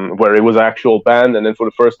 where it was an actual band. And then for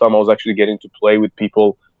the first time, I was actually getting to play with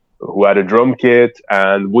people who had a drum kit,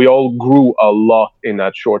 and we all grew a lot in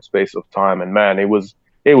that short space of time. And man, it was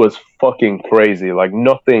fucking crazy. Like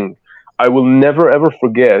nothing. I will never ever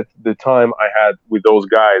forget the time I had with those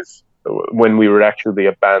guys when we were actually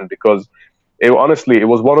a band, because honestly, it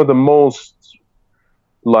was one of the most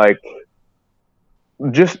like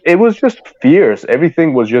it was just fierce.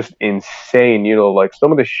 Everything was just insane, like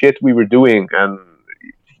some of the shit we were doing, and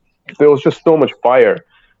there was just so much fire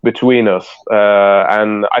between us.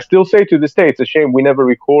 And I still say to this day, it's a shame we never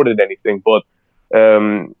recorded anything, but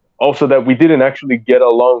also that we didn't actually get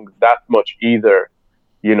along that much either,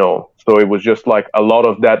 So it was just like a lot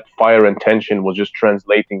of that fire and tension was just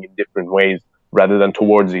translating in different ways rather than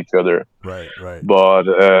towards each other. Right. But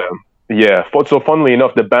yeah, so funnily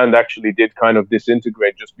enough, the band actually did kind of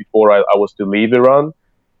disintegrate just before I was to leave Iran,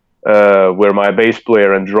 where my bass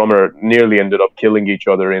player and drummer nearly ended up killing each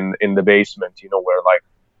other in the basement, where like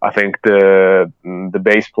I think the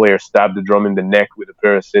bass player stabbed the drum in the neck with a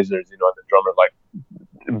pair of scissors, and the drummer like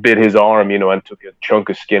bit his arm, and took a chunk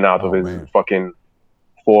of skin out of his fucking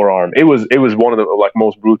forearm. It was one of the like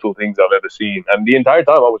most brutal things I've ever seen, and the entire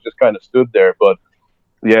time I was just kind of stood there. But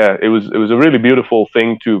yeah, it was a really beautiful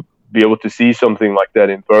thing to be able to see something like that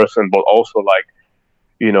in person, but also like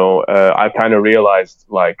I kind of realized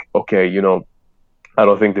like, okay, I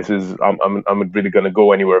don't think this is I'm really gonna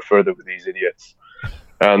go anywhere further with these idiots.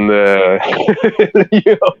 And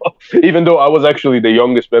even though I was actually the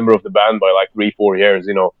youngest member of the band by like 3-4 years,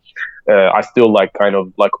 I still like kind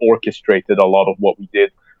of like orchestrated a lot of what we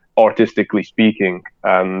did, artistically speaking.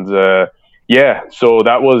 And yeah, so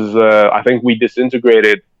that was I think we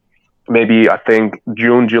disintegrated maybe I think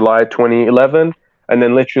July 2011, and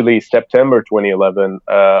then literally September 2011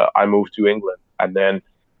 I moved to England and then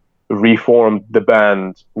reformed the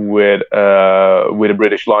band with a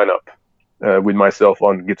British lineup. With myself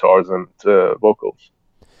on guitars and vocals.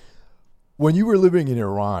 When you were living in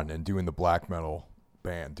Iran and doing the black metal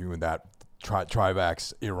band, doing that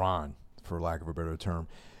Trivax Iran, for lack of a better term,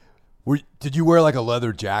 did you wear like a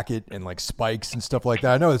leather jacket and like spikes and stuff like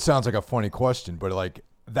that? I know it sounds like a funny question, but like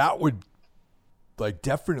that would like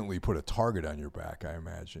definitely put a target on your back, I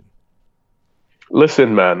imagine.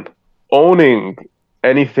 Listen, man, owning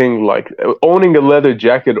a leather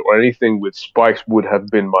jacket or anything with spikes would have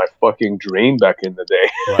been my fucking dream back in the day.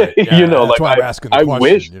 Right. Yeah, that's why I'm asking the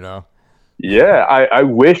question, wish, Yeah, I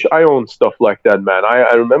wish I owned stuff like that, man.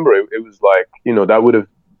 I remember it was like, that would have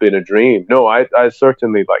been a dream. No, I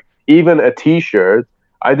certainly like even a t-shirt.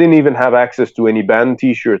 I didn't even have access to any band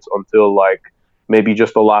t-shirts until like maybe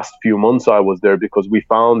just the last few months I was there, because we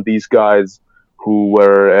found these guys who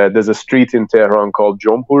were, there's a street in Tehran called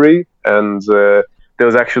Jompuri, and there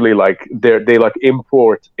was actually like they like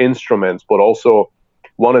import instruments, but also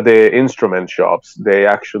one of the instrument shops, they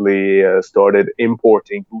actually started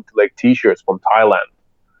importing bootleg t-shirts from Thailand.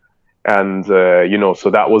 And so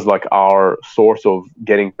that was like our source of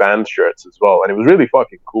getting band shirts as well, and it was really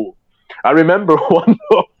fucking cool. I remember one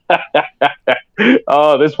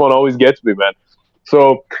oh, this one always gets me, man.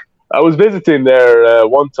 So I was visiting there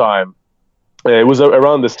one time. It was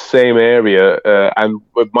around the same area, and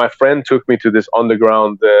my friend took me to this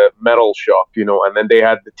underground metal shop, and then they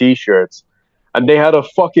had the t-shirts, and they had a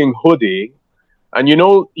fucking hoodie, and you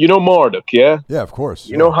know Marduk, yeah? Yeah, of course.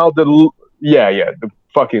 You know how the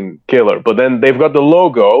fucking killer. But then they've got the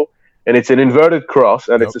logo, and it's an inverted cross,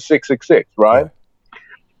 and it's a 666, right? Yeah.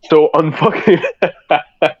 So on fucking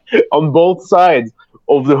on both sides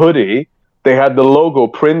of the hoodie, they had the logo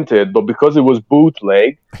printed, but because it was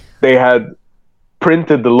bootleg, they had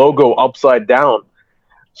printed the logo upside down.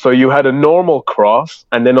 So you had a normal cross,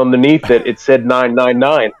 and then underneath it said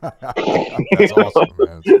 999. That's awesome,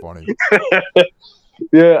 man. It's funny.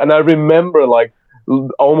 Yeah, and I remember like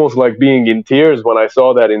almost like being in tears when I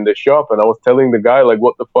saw that in the shop, and I was telling the guy like,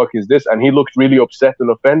 what the fuck is this? And he looked really upset and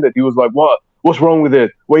offended. He was like, what's wrong with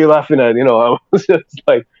it? What are you laughing at? I was just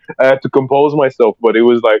like, I had to compose myself, but it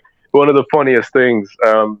was like one of the funniest things.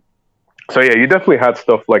 So yeah, you definitely had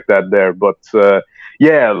stuff like that there, but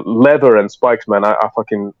yeah, leather and spikes, man.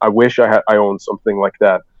 I wish I owned something like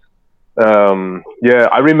that. Yeah,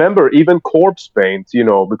 I remember even corpse paint,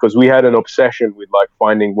 because we had an obsession with like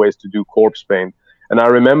finding ways to do corpse paint. And I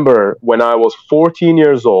remember when I was 14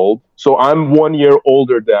 years old, so I'm 1 year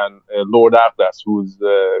older than Lord Atlas, who's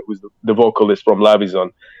the vocalist from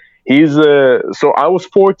Lavizon. So I was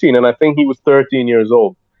 14 and I think he was 13 years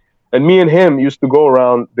old. And me and him used to go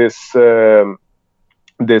around this sort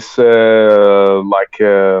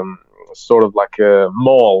of like a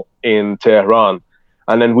mall in Tehran.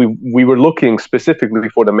 And then we were looking specifically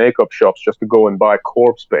for the makeup shops just to go and buy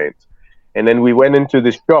corpse paint. And then we went into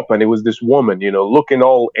this shop, and it was this woman, looking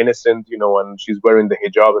all innocent, and she's wearing the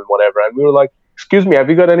hijab and whatever. And we were like, "Excuse me, have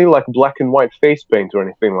you got any like black and white face paint or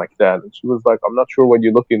anything like that?" And she was like, "I'm not sure what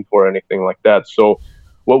you're looking for, or anything like that." So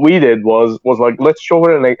what we did was like, let's show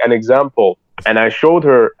her an example. And I showed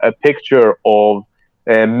her a picture of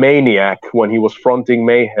Maniac when he was fronting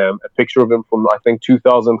Mayhem, a picture of him from, I think,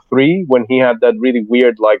 2003, when he had that really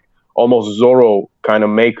weird, like almost Zorro kind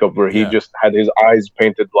of makeup where he just had his eyes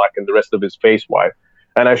painted black and the rest of his face white.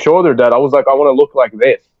 And I showed her that. I was like, I want to look like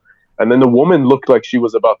this. And then the woman looked like she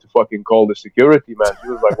was about to fucking call the security man. She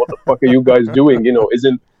was like, "What the fuck are you guys doing?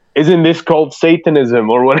 Isn't this called Satanism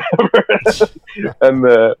or whatever?" And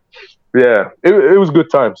it was good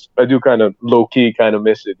times. I do kind of low key kind of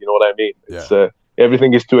miss it. You know what I mean? It's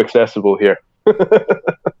everything is too accessible here.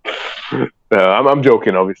 I'm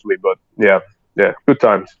joking, obviously, but yeah, good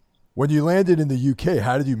times. When you landed in the UK,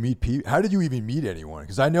 how did you meet people? How did you even meet anyone?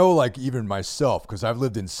 Because I know, like, even myself, because I've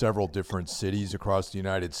lived in several different cities across the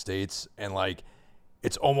United States, and like,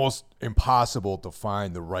 it's almost impossible to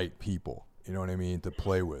find the right people. You know what I mean, to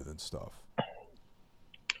play with and stuff.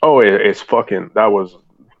 Oh, it's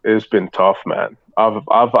been tough, man.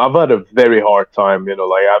 I've had a very hard time.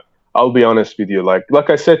 I'll be honest with you. Like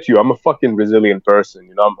I said to you, I'm a fucking resilient person.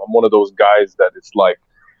 I'm one of those guys that it's like,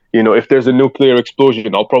 if there's a nuclear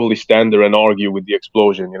explosion, I'll probably stand there and argue with the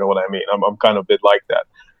explosion. You know what I mean? I'm kind of a bit like that.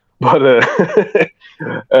 But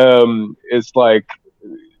it's like,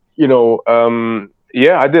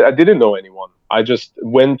 I didn't know anyone. I just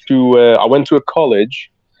went to a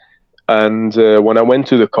college, and when I went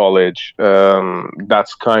to the college,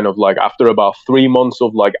 that's kind of like after about 3 months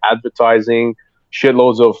of like advertising,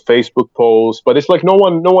 shitloads of Facebook posts, but it's like no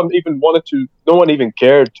one even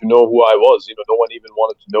cared to know who I was. No one even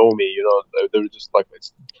wanted to know me. They were just like,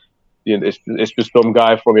 it's just some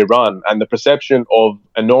guy from Iran, and the perception of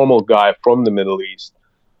a normal guy from the Middle East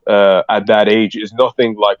at that age is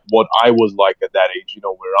nothing like what I was like at that age.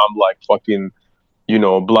 Where I'm like fucking,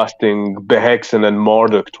 blasting Behexen and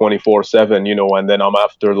Marduk 24/7. And then I'm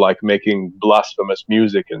after like making blasphemous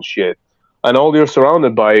music and shit. And all you're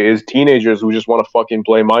surrounded by is teenagers who just want to fucking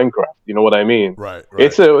play Minecraft. You know what I mean? Right.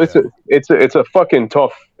 It's a fucking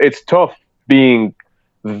tough. It's tough being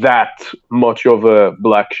that much of a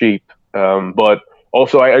black sheep. But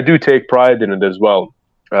also I do take pride in it as well.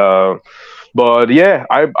 But yeah,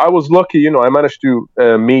 I was lucky. I managed to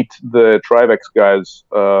meet the Trivex guys.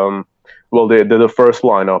 They're the first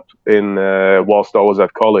lineup in whilst I was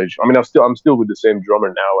at college. I mean, I'm still with the same drummer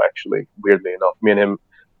now. Actually, weirdly enough, me and him.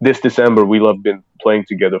 This December, we'll have been playing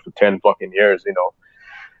together for 10 fucking years,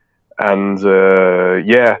 And,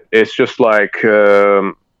 it's just like, I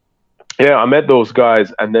met those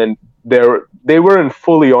guys, and then they weren't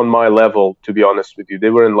fully on my level, to be honest with you. They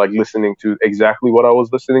weren't like listening to exactly what I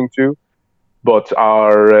was listening to. But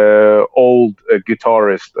our old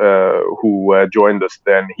guitarist who joined us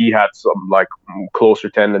then, he had some like closer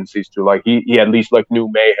tendencies to like, he at least like knew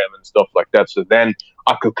Mayhem and stuff like that. So then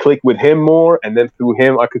I could click with him more, and then through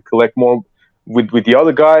him I could collect more with the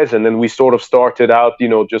other guys. And then we sort of started out,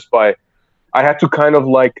 just by, I had to kind of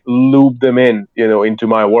like loop them in, into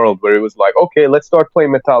my world, where it was like, okay, let's start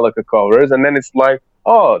playing Metallica covers. And then it's like,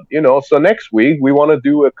 oh, so next week we want to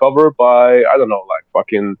do a cover by, I don't know, like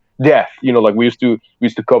fucking Death. Like we used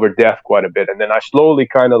to cover Death quite a bit. And then I slowly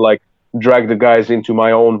kind of like dragged the guys into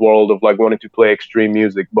my own world of like wanting to play extreme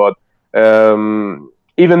music. But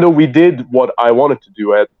even though we did what I wanted to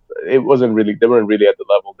do, they weren't really at the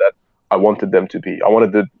level that I wanted them to be.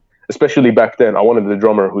 Especially back then, I wanted the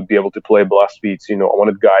drummer who'd be able to play blast beats. I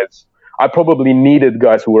wanted guys. I probably needed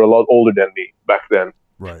guys who were a lot older than me back then.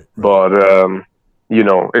 Right. But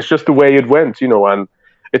it's just the way it went. And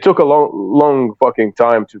it took a long fucking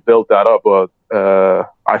time to build that up. But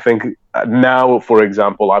I think now, for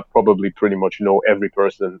example, I probably pretty much know every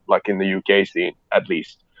person like in the UK scene, at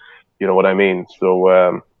least. You know what I mean?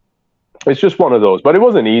 So it's just one of those. But it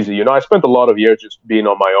wasn't easy. I spent a lot of years just being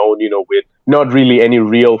on my own, with not really any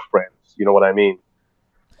real friends. You know what I mean?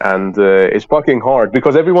 And it's fucking hard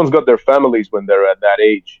because everyone's got their families when they're at that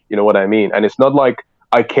age. You know what I mean? And it's not like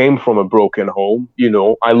I came from a broken home.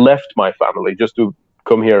 I left my family just to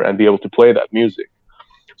come here and be able to play that music.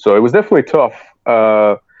 So it was definitely tough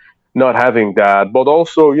not having that. But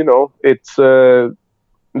also, it's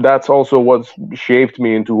that's also what shaped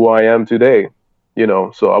me into who I am today.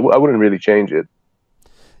 So I wouldn't really change it.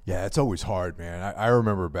 Yeah, it's always hard, man. I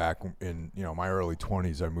remember back in my early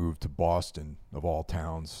 20s, I moved to Boston, of all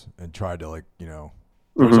towns, and tried to like,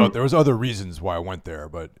 there was other reasons why I went there,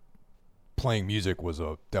 but playing music was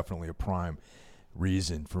definitely a prime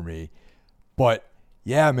reason for me. But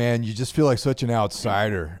Yeah, man, you just feel like such an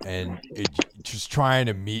outsider, and just trying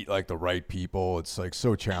to meet like the right people. It's like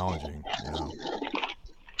so challenging, you know.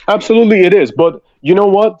 Absolutely, it is. But you know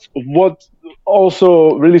what? What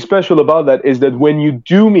also really special about that is that when you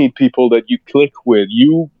do meet people that you click with,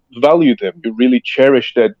 you value them. You really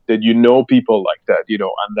cherish that you know people like that,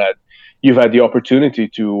 and that you've had the opportunity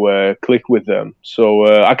to click with them. So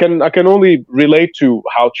I can only relate to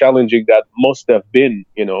how challenging that must have been.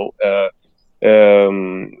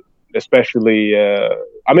 Um, Especially.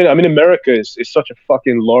 I mean, America is such a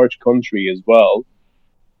fucking large country as well,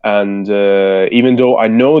 and even though I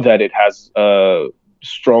know that it has a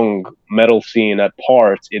strong metal scene at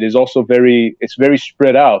parts, it is also it's very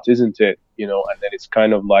spread out, isn't it? And then it's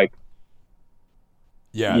kind of like,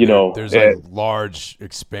 Yeah, you know, there's like large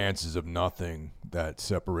expanses of nothing that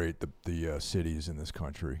separate the cities in this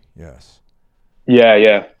country. Yes. yeah,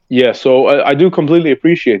 yeah, yeah. So I do completely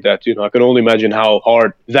appreciate that. I can only imagine how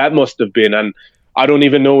hard that must have been, and I don't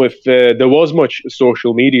even know if there was much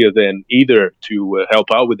social media then either to help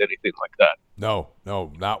out with anything like that. No,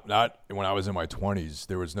 not when I was in my 20s.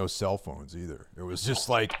 There was no cell phones either. It was just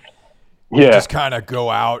like you Yeah. just kind of go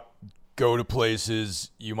out, go to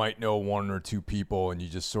places. You might know one or two people, and you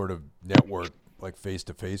just sort of network like face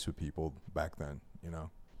to face with people back then.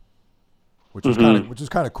 Which was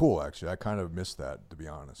kind of cool actually. I kind of missed that, to be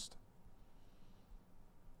honest.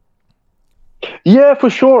 Yeah, for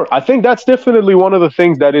sure. I think that's definitely one of the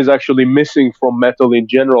things that is actually missing from metal in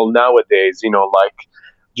general nowadays. Like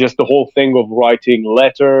just the whole thing of writing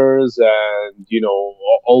letters and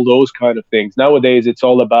all those kind of things. Nowadays, it's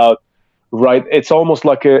all about right. It's almost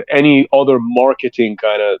like any other marketing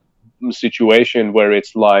kind of situation where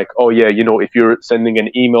it's like, oh yeah, if you're sending an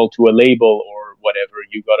email to a label or whatever,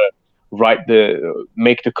 you gotta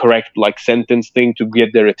make the correct like sentence thing to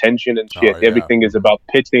get their attention and shit. Oh yeah. Everything is about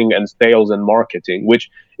pitching and sales and marketing, which,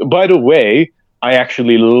 by the way, I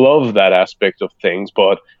actually love that aspect of things.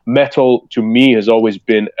 But metal to me has always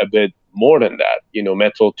been a bit more than that.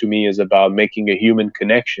 Metal to me is about making a human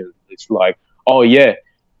connection. It's like, oh yeah,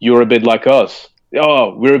 you're a bit like us.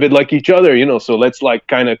 Oh, we're a bit like each other. So let's like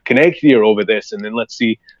kind of connect here over this, and then let's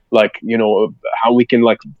see like how we can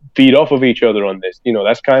like feed off of each other on this.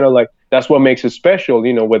 That's kind of like that's what makes it special.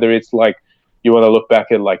 Whether it's like you want to look back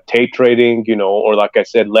at like tape trading, or like I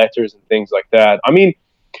said, letters and things like that. I mean,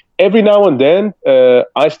 every now and then,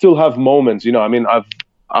 I still have moments. I mean,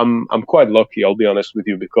 I'm quite lucky. I'll be honest with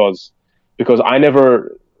you because I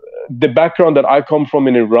never the background that I come from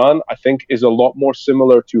in Iran, I think, is a lot more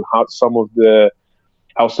similar to how some of the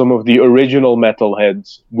original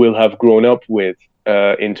metalheads will have grown up with,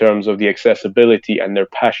 in terms of the accessibility and their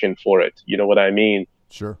passion for it. You know what I mean?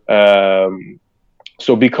 Sure.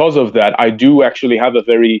 So because of that, I do actually have a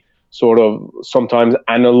very sort of sometimes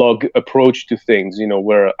analog approach to things,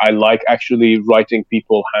 where I like actually writing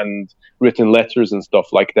people handwritten letters and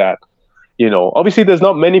stuff like that. Obviously there's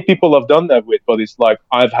not many people I've done that with, but it's like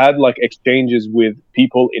I've had like exchanges with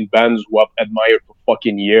people in bands who I've admired for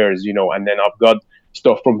fucking years, and then I've got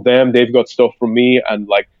stuff from them, they've got stuff from me, and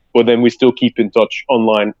like, but then we still keep in touch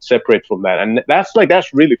online separate from that. And that's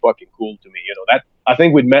really fucking cool to me. That I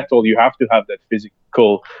think with metal, you have to have that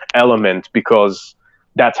physical element because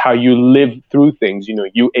that's how you live through things.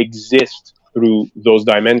 You exist through those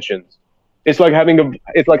dimensions. It's like having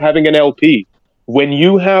an LP. When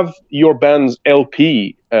you have your band's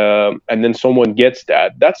LP, and then someone gets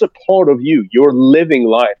that's a part of you. You're living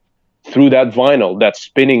life through that vinyl that's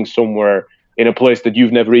spinning somewhere in a place that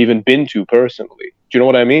you've never even been to personally. Do you know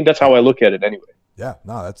what I mean? That's how I look at it anyway. Yeah,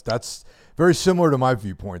 no, that's very similar to my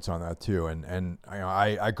viewpoints on that too. And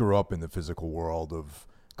I grew up in the physical world of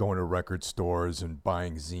going to record stores and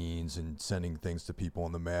buying zines and sending things to people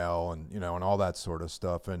in the mail and and all that sort of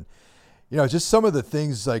stuff. And just some of the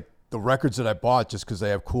things like the records that I bought just because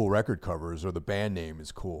they have cool record covers or the band name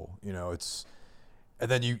is cool. And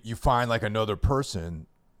then you find like another person.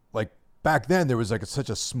 Like back then there was like such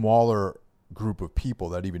a smaller group of people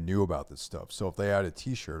that even knew about this stuff. So if they had a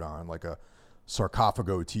T-shirt on, like a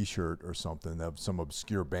Sarcophago T-shirt or something of some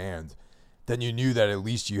obscure band, then you knew that at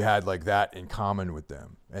least you had like that in common with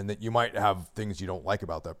them, and that you might have things you don't like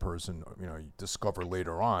about that person, you discover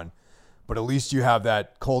later on, but at least you have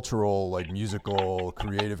that cultural, like musical,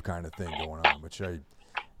 creative kind of thing going on. Which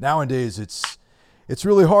nowadays it's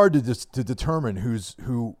really hard to determine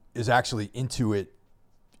who is actually into it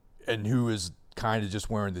and who is kind of just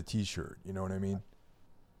wearing the T-shirt. You know what I mean?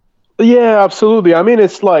 Yeah, absolutely. I mean,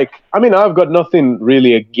 it's like, I've got nothing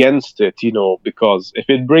really against it, because if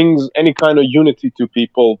it brings any kind of unity to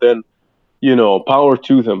people, then, power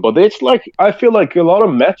to them. But it's like, I feel like a lot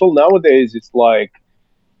of metal nowadays, it's like,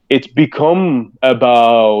 it's become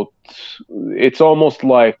about, it's almost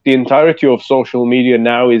like the entirety of social media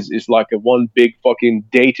now is like a one big fucking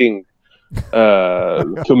dating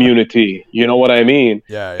community. You know what I mean?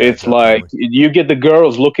 Yeah, It's definitely. like you get the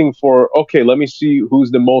girls looking for, okay, let me see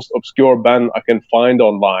who's the most obscure band I can find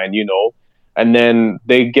online, and then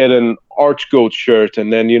they get an Archgoat shirt,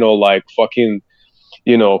 and then like fucking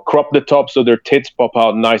crop the top so their tits pop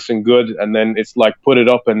out nice and good, and then it's like put it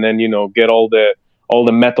up, and then get all the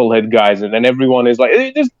metalhead guys, and then everyone is like,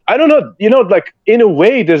 I don't know, like in a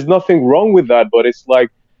way, there's nothing wrong with that, but it's like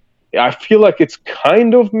I feel like it's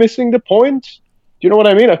kind of missing the point. Do you know what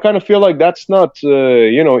I mean? I kind of feel like that's not,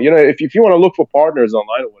 if you want to look for partners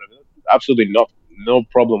online or whatever, absolutely not, no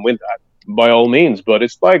problem with that, by all means. But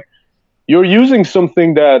it's like you're using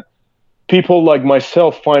something that people like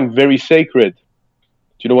myself find very sacred.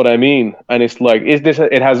 Do you know what I mean? And it's like,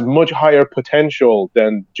 it has much higher potential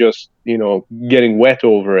than just, getting wet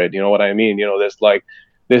over it. You know what I mean? There's like,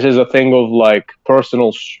 this is a thing of like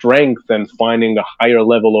personal strength and finding a higher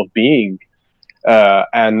level of being,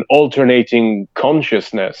 and alternating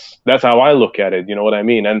consciousness. That's how I look at it. You know what I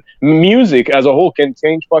mean? And music as a whole can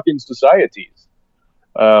change fucking societies.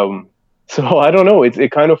 So I don't know.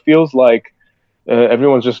 It kind of feels like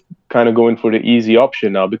everyone's just kind of going for the easy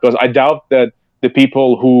option now, because I doubt that the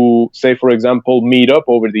people who say, for example, meet up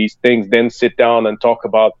over these things, then sit down and talk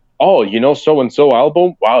about, oh, so and so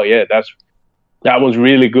album. Wow, yeah, that was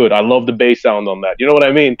really good. I love the bass sound on that. You know what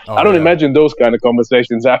I mean? Oh, I don't yeah. imagine those kind of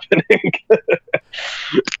conversations happening.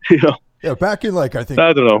 Yeah, back in like, I think,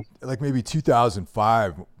 I don't know. like maybe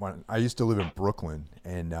 2005, when I used to live in Brooklyn,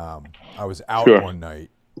 and I was out Sure. one night,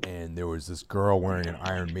 and there was this girl wearing an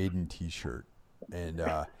Iron Maiden T-shirt, and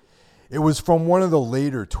it was from one of the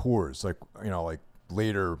later tours, like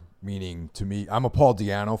later, meaning to me, I'm a Paul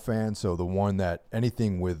Di'Anno fan, so the one that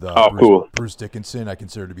anything with Cool. Bruce Dickinson, I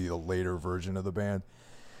consider to be the later version of the band.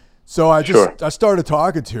 So I started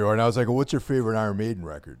talking to her, and I was like, well, what's your favorite Iron Maiden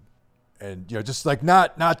record? And just like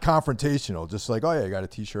not confrontational, just like, oh yeah, you got a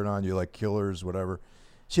T-shirt on, you like Killers, whatever.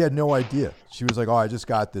 She had no idea. She was like, oh, I just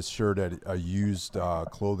got this shirt at a used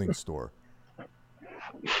clothing store.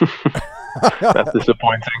 That's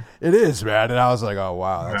disappointing. It is, man. And I was like, oh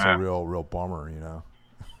wow, that's a real bummer,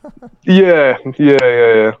 Yeah.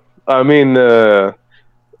 I mean,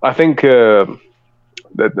 I think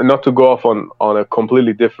that, not to go off on a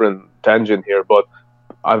completely different tangent here, but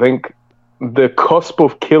I think the cusp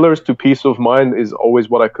of Killers to Peace of Mind is always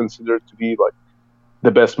what I consider to be like the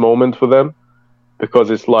best moment for them, because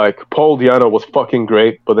it's like Paul Di'Anno was fucking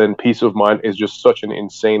great, but then Peace of Mind is just such an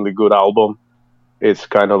insanely good album. It's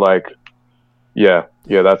kind of like, yeah,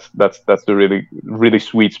 that's the really, really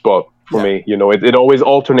sweet spot for me. It always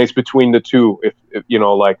alternates between the two. If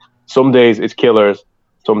like some days it's Killers,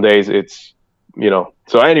 some days it's,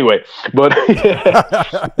 So anyway, but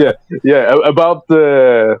yeah. About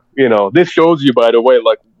the, this shows you, by the way,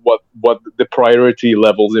 like what the priority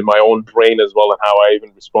levels in my own brain as well, and how I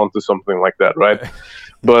even respond to something like that, right?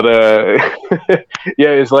 But yeah,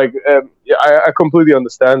 it's like I completely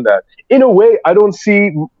understand that. In a way, I don't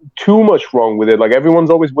see too much wrong with it. Like everyone's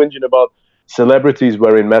always whinging about celebrities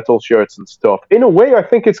wearing metal shirts and stuff. In a way, I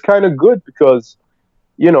think it's kind of good, because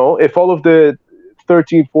if all of the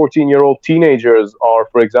 13, 14-year-old teenagers are,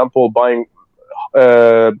 for example, buying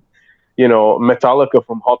Metallica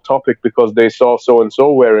from Hot Topic because they saw so and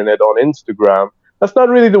so wearing it on Instagram, that's not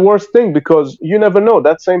really the worst thing, because you never know,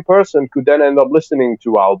 that same person could then end up listening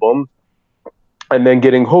to albums and then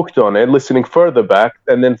getting hooked on it, listening further back,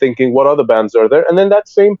 and then thinking, what other bands are there? And then that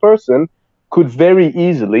same person could very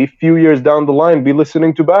easily, few years down the line, be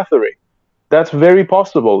listening to Bathory. That's very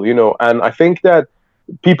possible, and I think that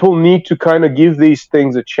people need to kind of give these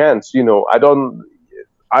things a chance.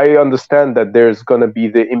 I understand that there's going to be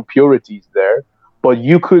the impurities there, but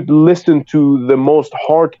you could listen to the most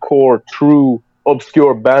hardcore, true,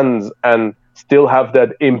 obscure bands and still have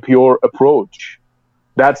that impure approach.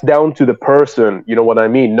 That's down to the person, you know what I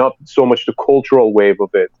mean? Not so much the cultural wave of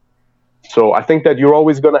it. So I think that you're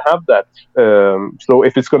always going to have that. So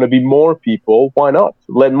if it's going to be more people, why not?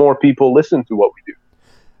 Let more people listen to what we do.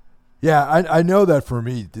 Yeah, I know that for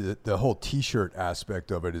me, the whole T-shirt aspect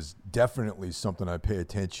of it is definitely something I pay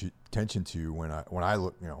attention to when I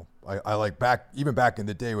look. I like back in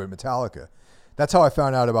the day with Metallica. That's how I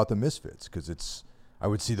found out about the Misfits, because I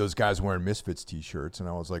would see those guys wearing Misfits T-shirts, and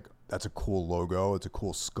I was like, that's a cool logo. It's a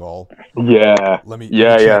cool skull. Yeah. Let me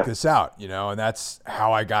check this out. And that's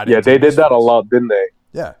how I got into Yeah, they did that a lot, didn't they?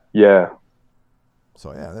 Yeah. Yeah.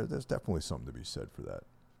 So yeah, there's definitely something to be said for that.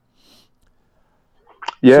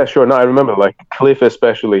 Yeah, sure. No, I remember like Cliff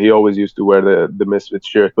especially. He always used to wear the Misfits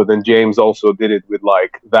shirt, but then James also did it with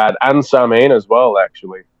like that and Sam Hain as well,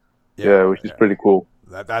 actually. Yeah, which is Yeah. pretty cool.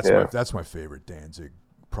 Yeah. That's my favorite Danzig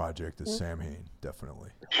project is Sam Hain, definitely.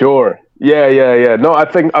 Sure. Yeah, yeah, yeah. No, I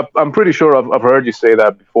think I'm pretty sure I've heard you say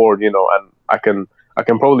that before, and I can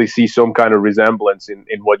probably see some kind of resemblance in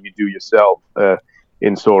what you do yourself,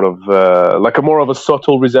 in sort of like a more of a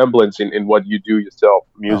subtle resemblance in what you do yourself Oh,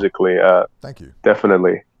 musically. thank you.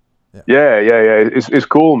 Definitely. Yeah. Yeah, yeah, yeah. It's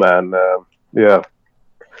cool, man. Yeah,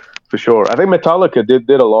 for sure. I think Metallica did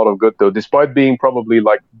a lot of good though, despite being probably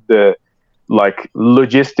like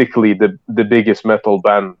logistically the biggest metal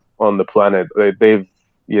band on the planet. They've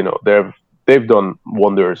they've done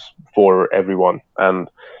wonders for everyone, and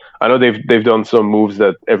I know they've done some moves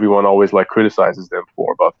that everyone always like criticizes them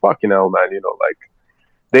for. But fucking hell, man, like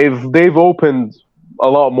they've opened a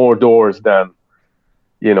lot more doors than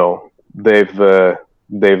they've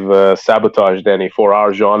sabotaged any for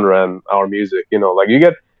our genre and our music. Like you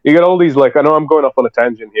get all these, like, I know I'm going off on a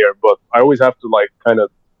tangent here, but I always have to like kind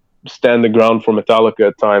of stand the ground for Metallica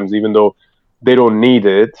at times, even though they don't need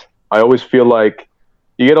it. I always feel like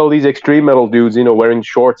you get all these extreme metal dudes, wearing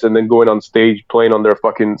shorts and then going on stage playing on their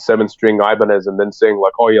fucking 7-string Ibanez and then saying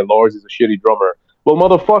like, "Oh yeah, Lars is a shitty drummer." Well,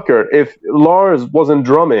 motherfucker, if Lars wasn't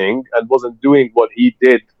drumming and wasn't doing what he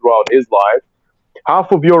did throughout his life,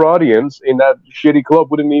 half of your audience in that shitty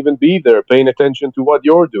club wouldn't even be there paying attention to what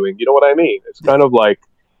you're doing. You know what I mean? It's Yeah. kind of like,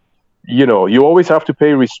 you always have to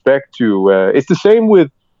pay respect to. It's the same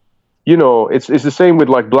with, it's the same with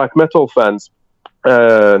like black metal fans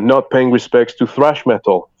not paying respects to thrash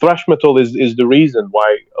metal. Thrash metal is the reason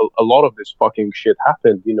why a lot of this fucking shit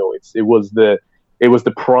happened. It was the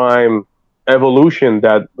prime evolution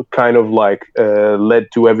that kind of like led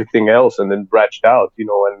to everything else and then branched out.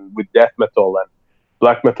 And with death metal and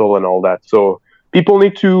black metal and all that. So people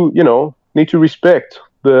need to respect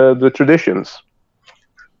the traditions.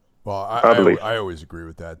 Well, I believe. I always agree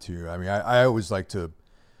with that too. I mean, I always like to,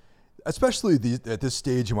 especially at this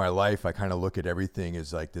stage in my life, I kind of look at everything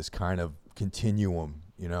as like this kind of continuum,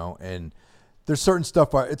 and there's certain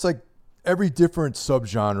stuff, it's like every different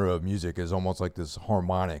subgenre of music is almost like this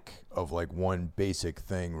harmonic of like one basic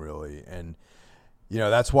thing really. And,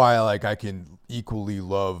 that's why I can equally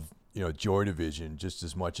love, Joy Division just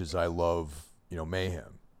as much as I love,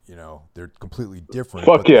 Mayhem. They're completely different.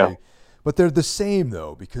 Fuck yeah. But they're the same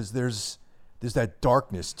though, because there's that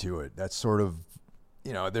darkness to it. That's sort of,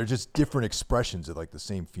 they're just different expressions of like the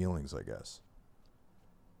same feelings, I guess.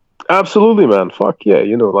 Absolutely, man. Fuck yeah.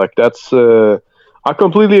 Like that's. I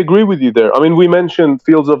completely agree with you there. I mean, we mentioned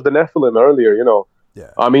Fields of the Nephilim earlier.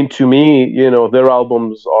 Yeah. I mean, to me, their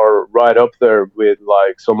albums are right up there with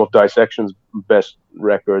like some of Dissection's best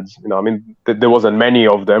records. I mean, there wasn't many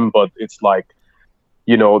of them, but it's like,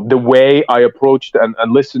 the way I approached and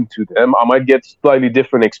listened to them, I might get slightly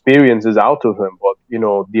different experiences out of them, but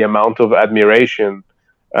the amount of admiration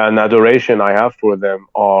and adoration I have for them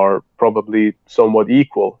are probably somewhat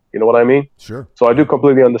equal. You know what I mean? Sure. So I do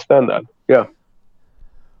completely understand that. Yeah.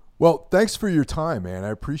 Well, thanks for your time, man. I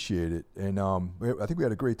appreciate it. And I think we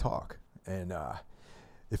had a great talk. And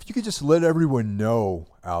if you could just let everyone know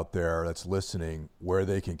out there that's listening where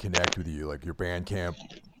they can connect with you, like your Bandcamp,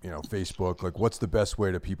 Facebook, like what's the best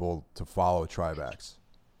way to people to follow Trivax?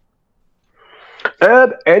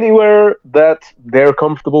 And anywhere that they're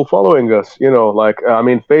comfortable following us, I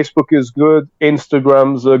mean, Facebook is good.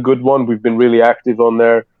 Instagram's a good one. We've been really active on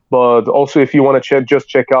there. But also, if you want to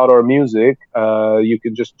check out our music, you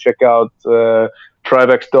can just check out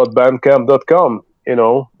trivax.bandcamp.com.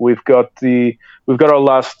 We've got our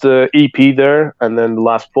last EP there, and then the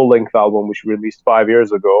last full-length album, which we released 5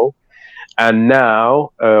 years ago. And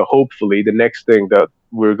now, hopefully, the next thing that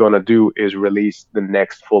we're gonna do is release the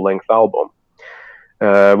next full-length album.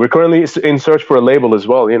 We're currently in search for a label as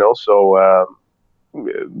well, so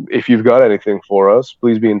if you've got anything for us,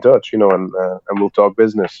 please be in touch, and we'll talk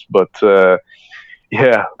business. But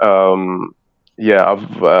yeah, I'm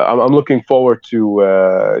looking forward to,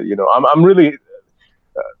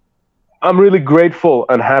 I'm really grateful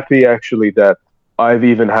and happy actually that I've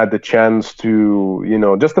even had the chance to,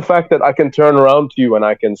 just the fact that I can turn around to you and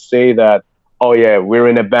I can say that, oh yeah, we're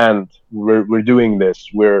in a band, we're doing this,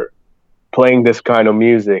 we're playing this kind of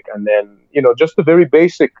music, and then just the very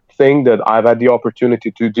basic thing that I've had the opportunity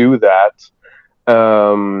to do that,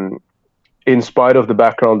 in spite of the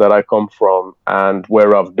background that I come from and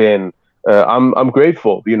where I've been. I'm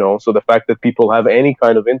grateful, so the fact that people have any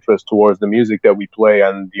kind of interest towards the music that we play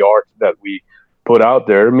and the art that we put out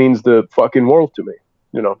there means the fucking world to me.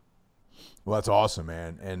 Well, that's awesome,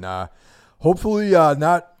 man. And Hopefully,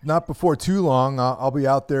 not before too long. I'll be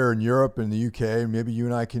out there in Europe and the UK. Maybe you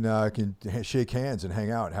and I can shake hands and hang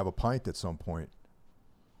out and have a pint at some point.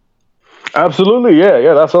 Absolutely,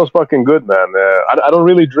 yeah. That sounds fucking good, man. I don't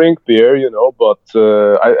really drink beer, but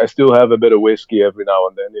I still have a bit of whiskey every now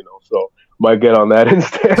and then, so might get on that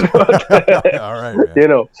instead. But, all right,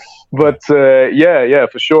 man. But yeah,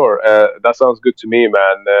 for sure. That sounds good to me,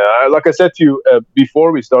 man. Like I said to you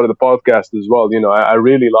before we started the podcast as well, I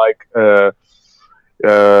really like.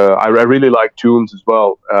 I really like tunes as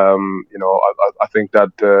well. I think that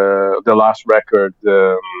the last record,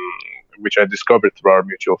 which I discovered through our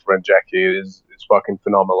mutual friend Jackie, is fucking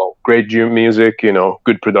phenomenal. Great music,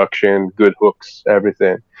 good production, good hooks,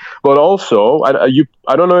 everything. But also,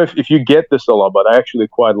 I don't know if you get this a lot, but I actually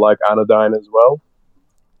quite like Anodyne as well.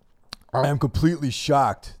 I am completely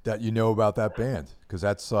shocked that you know about that band, because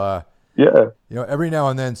that's every now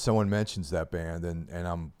and then someone mentions that band, and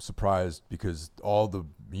I'm surprised because all the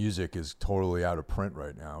music is totally out of print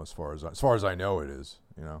right now, as far as I know it is.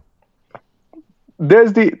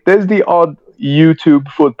 There's the odd YouTube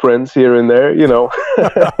footprints here and there, No,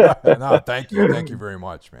 thank you very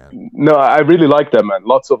much, man. No, I really like that, man.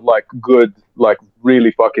 Lots of good,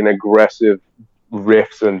 really fucking aggressive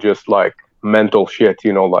riffs and just mental shit,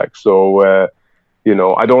 so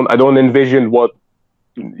I don't envision what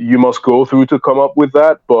you must go through to come up with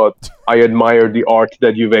that, but I admire the art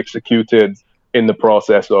that you've executed in the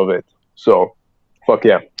process of it. So fuck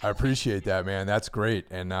yeah. I appreciate that, man. That's great.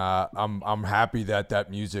 And I'm happy that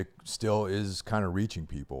music still is kind of reaching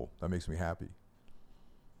people. That makes me happy.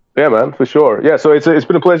 Yeah, man, for sure. Yeah, so it's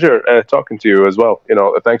been a pleasure talking to you as well.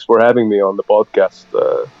 Thanks for having me on the podcast.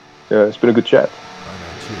 Yeah, it's been a good chat.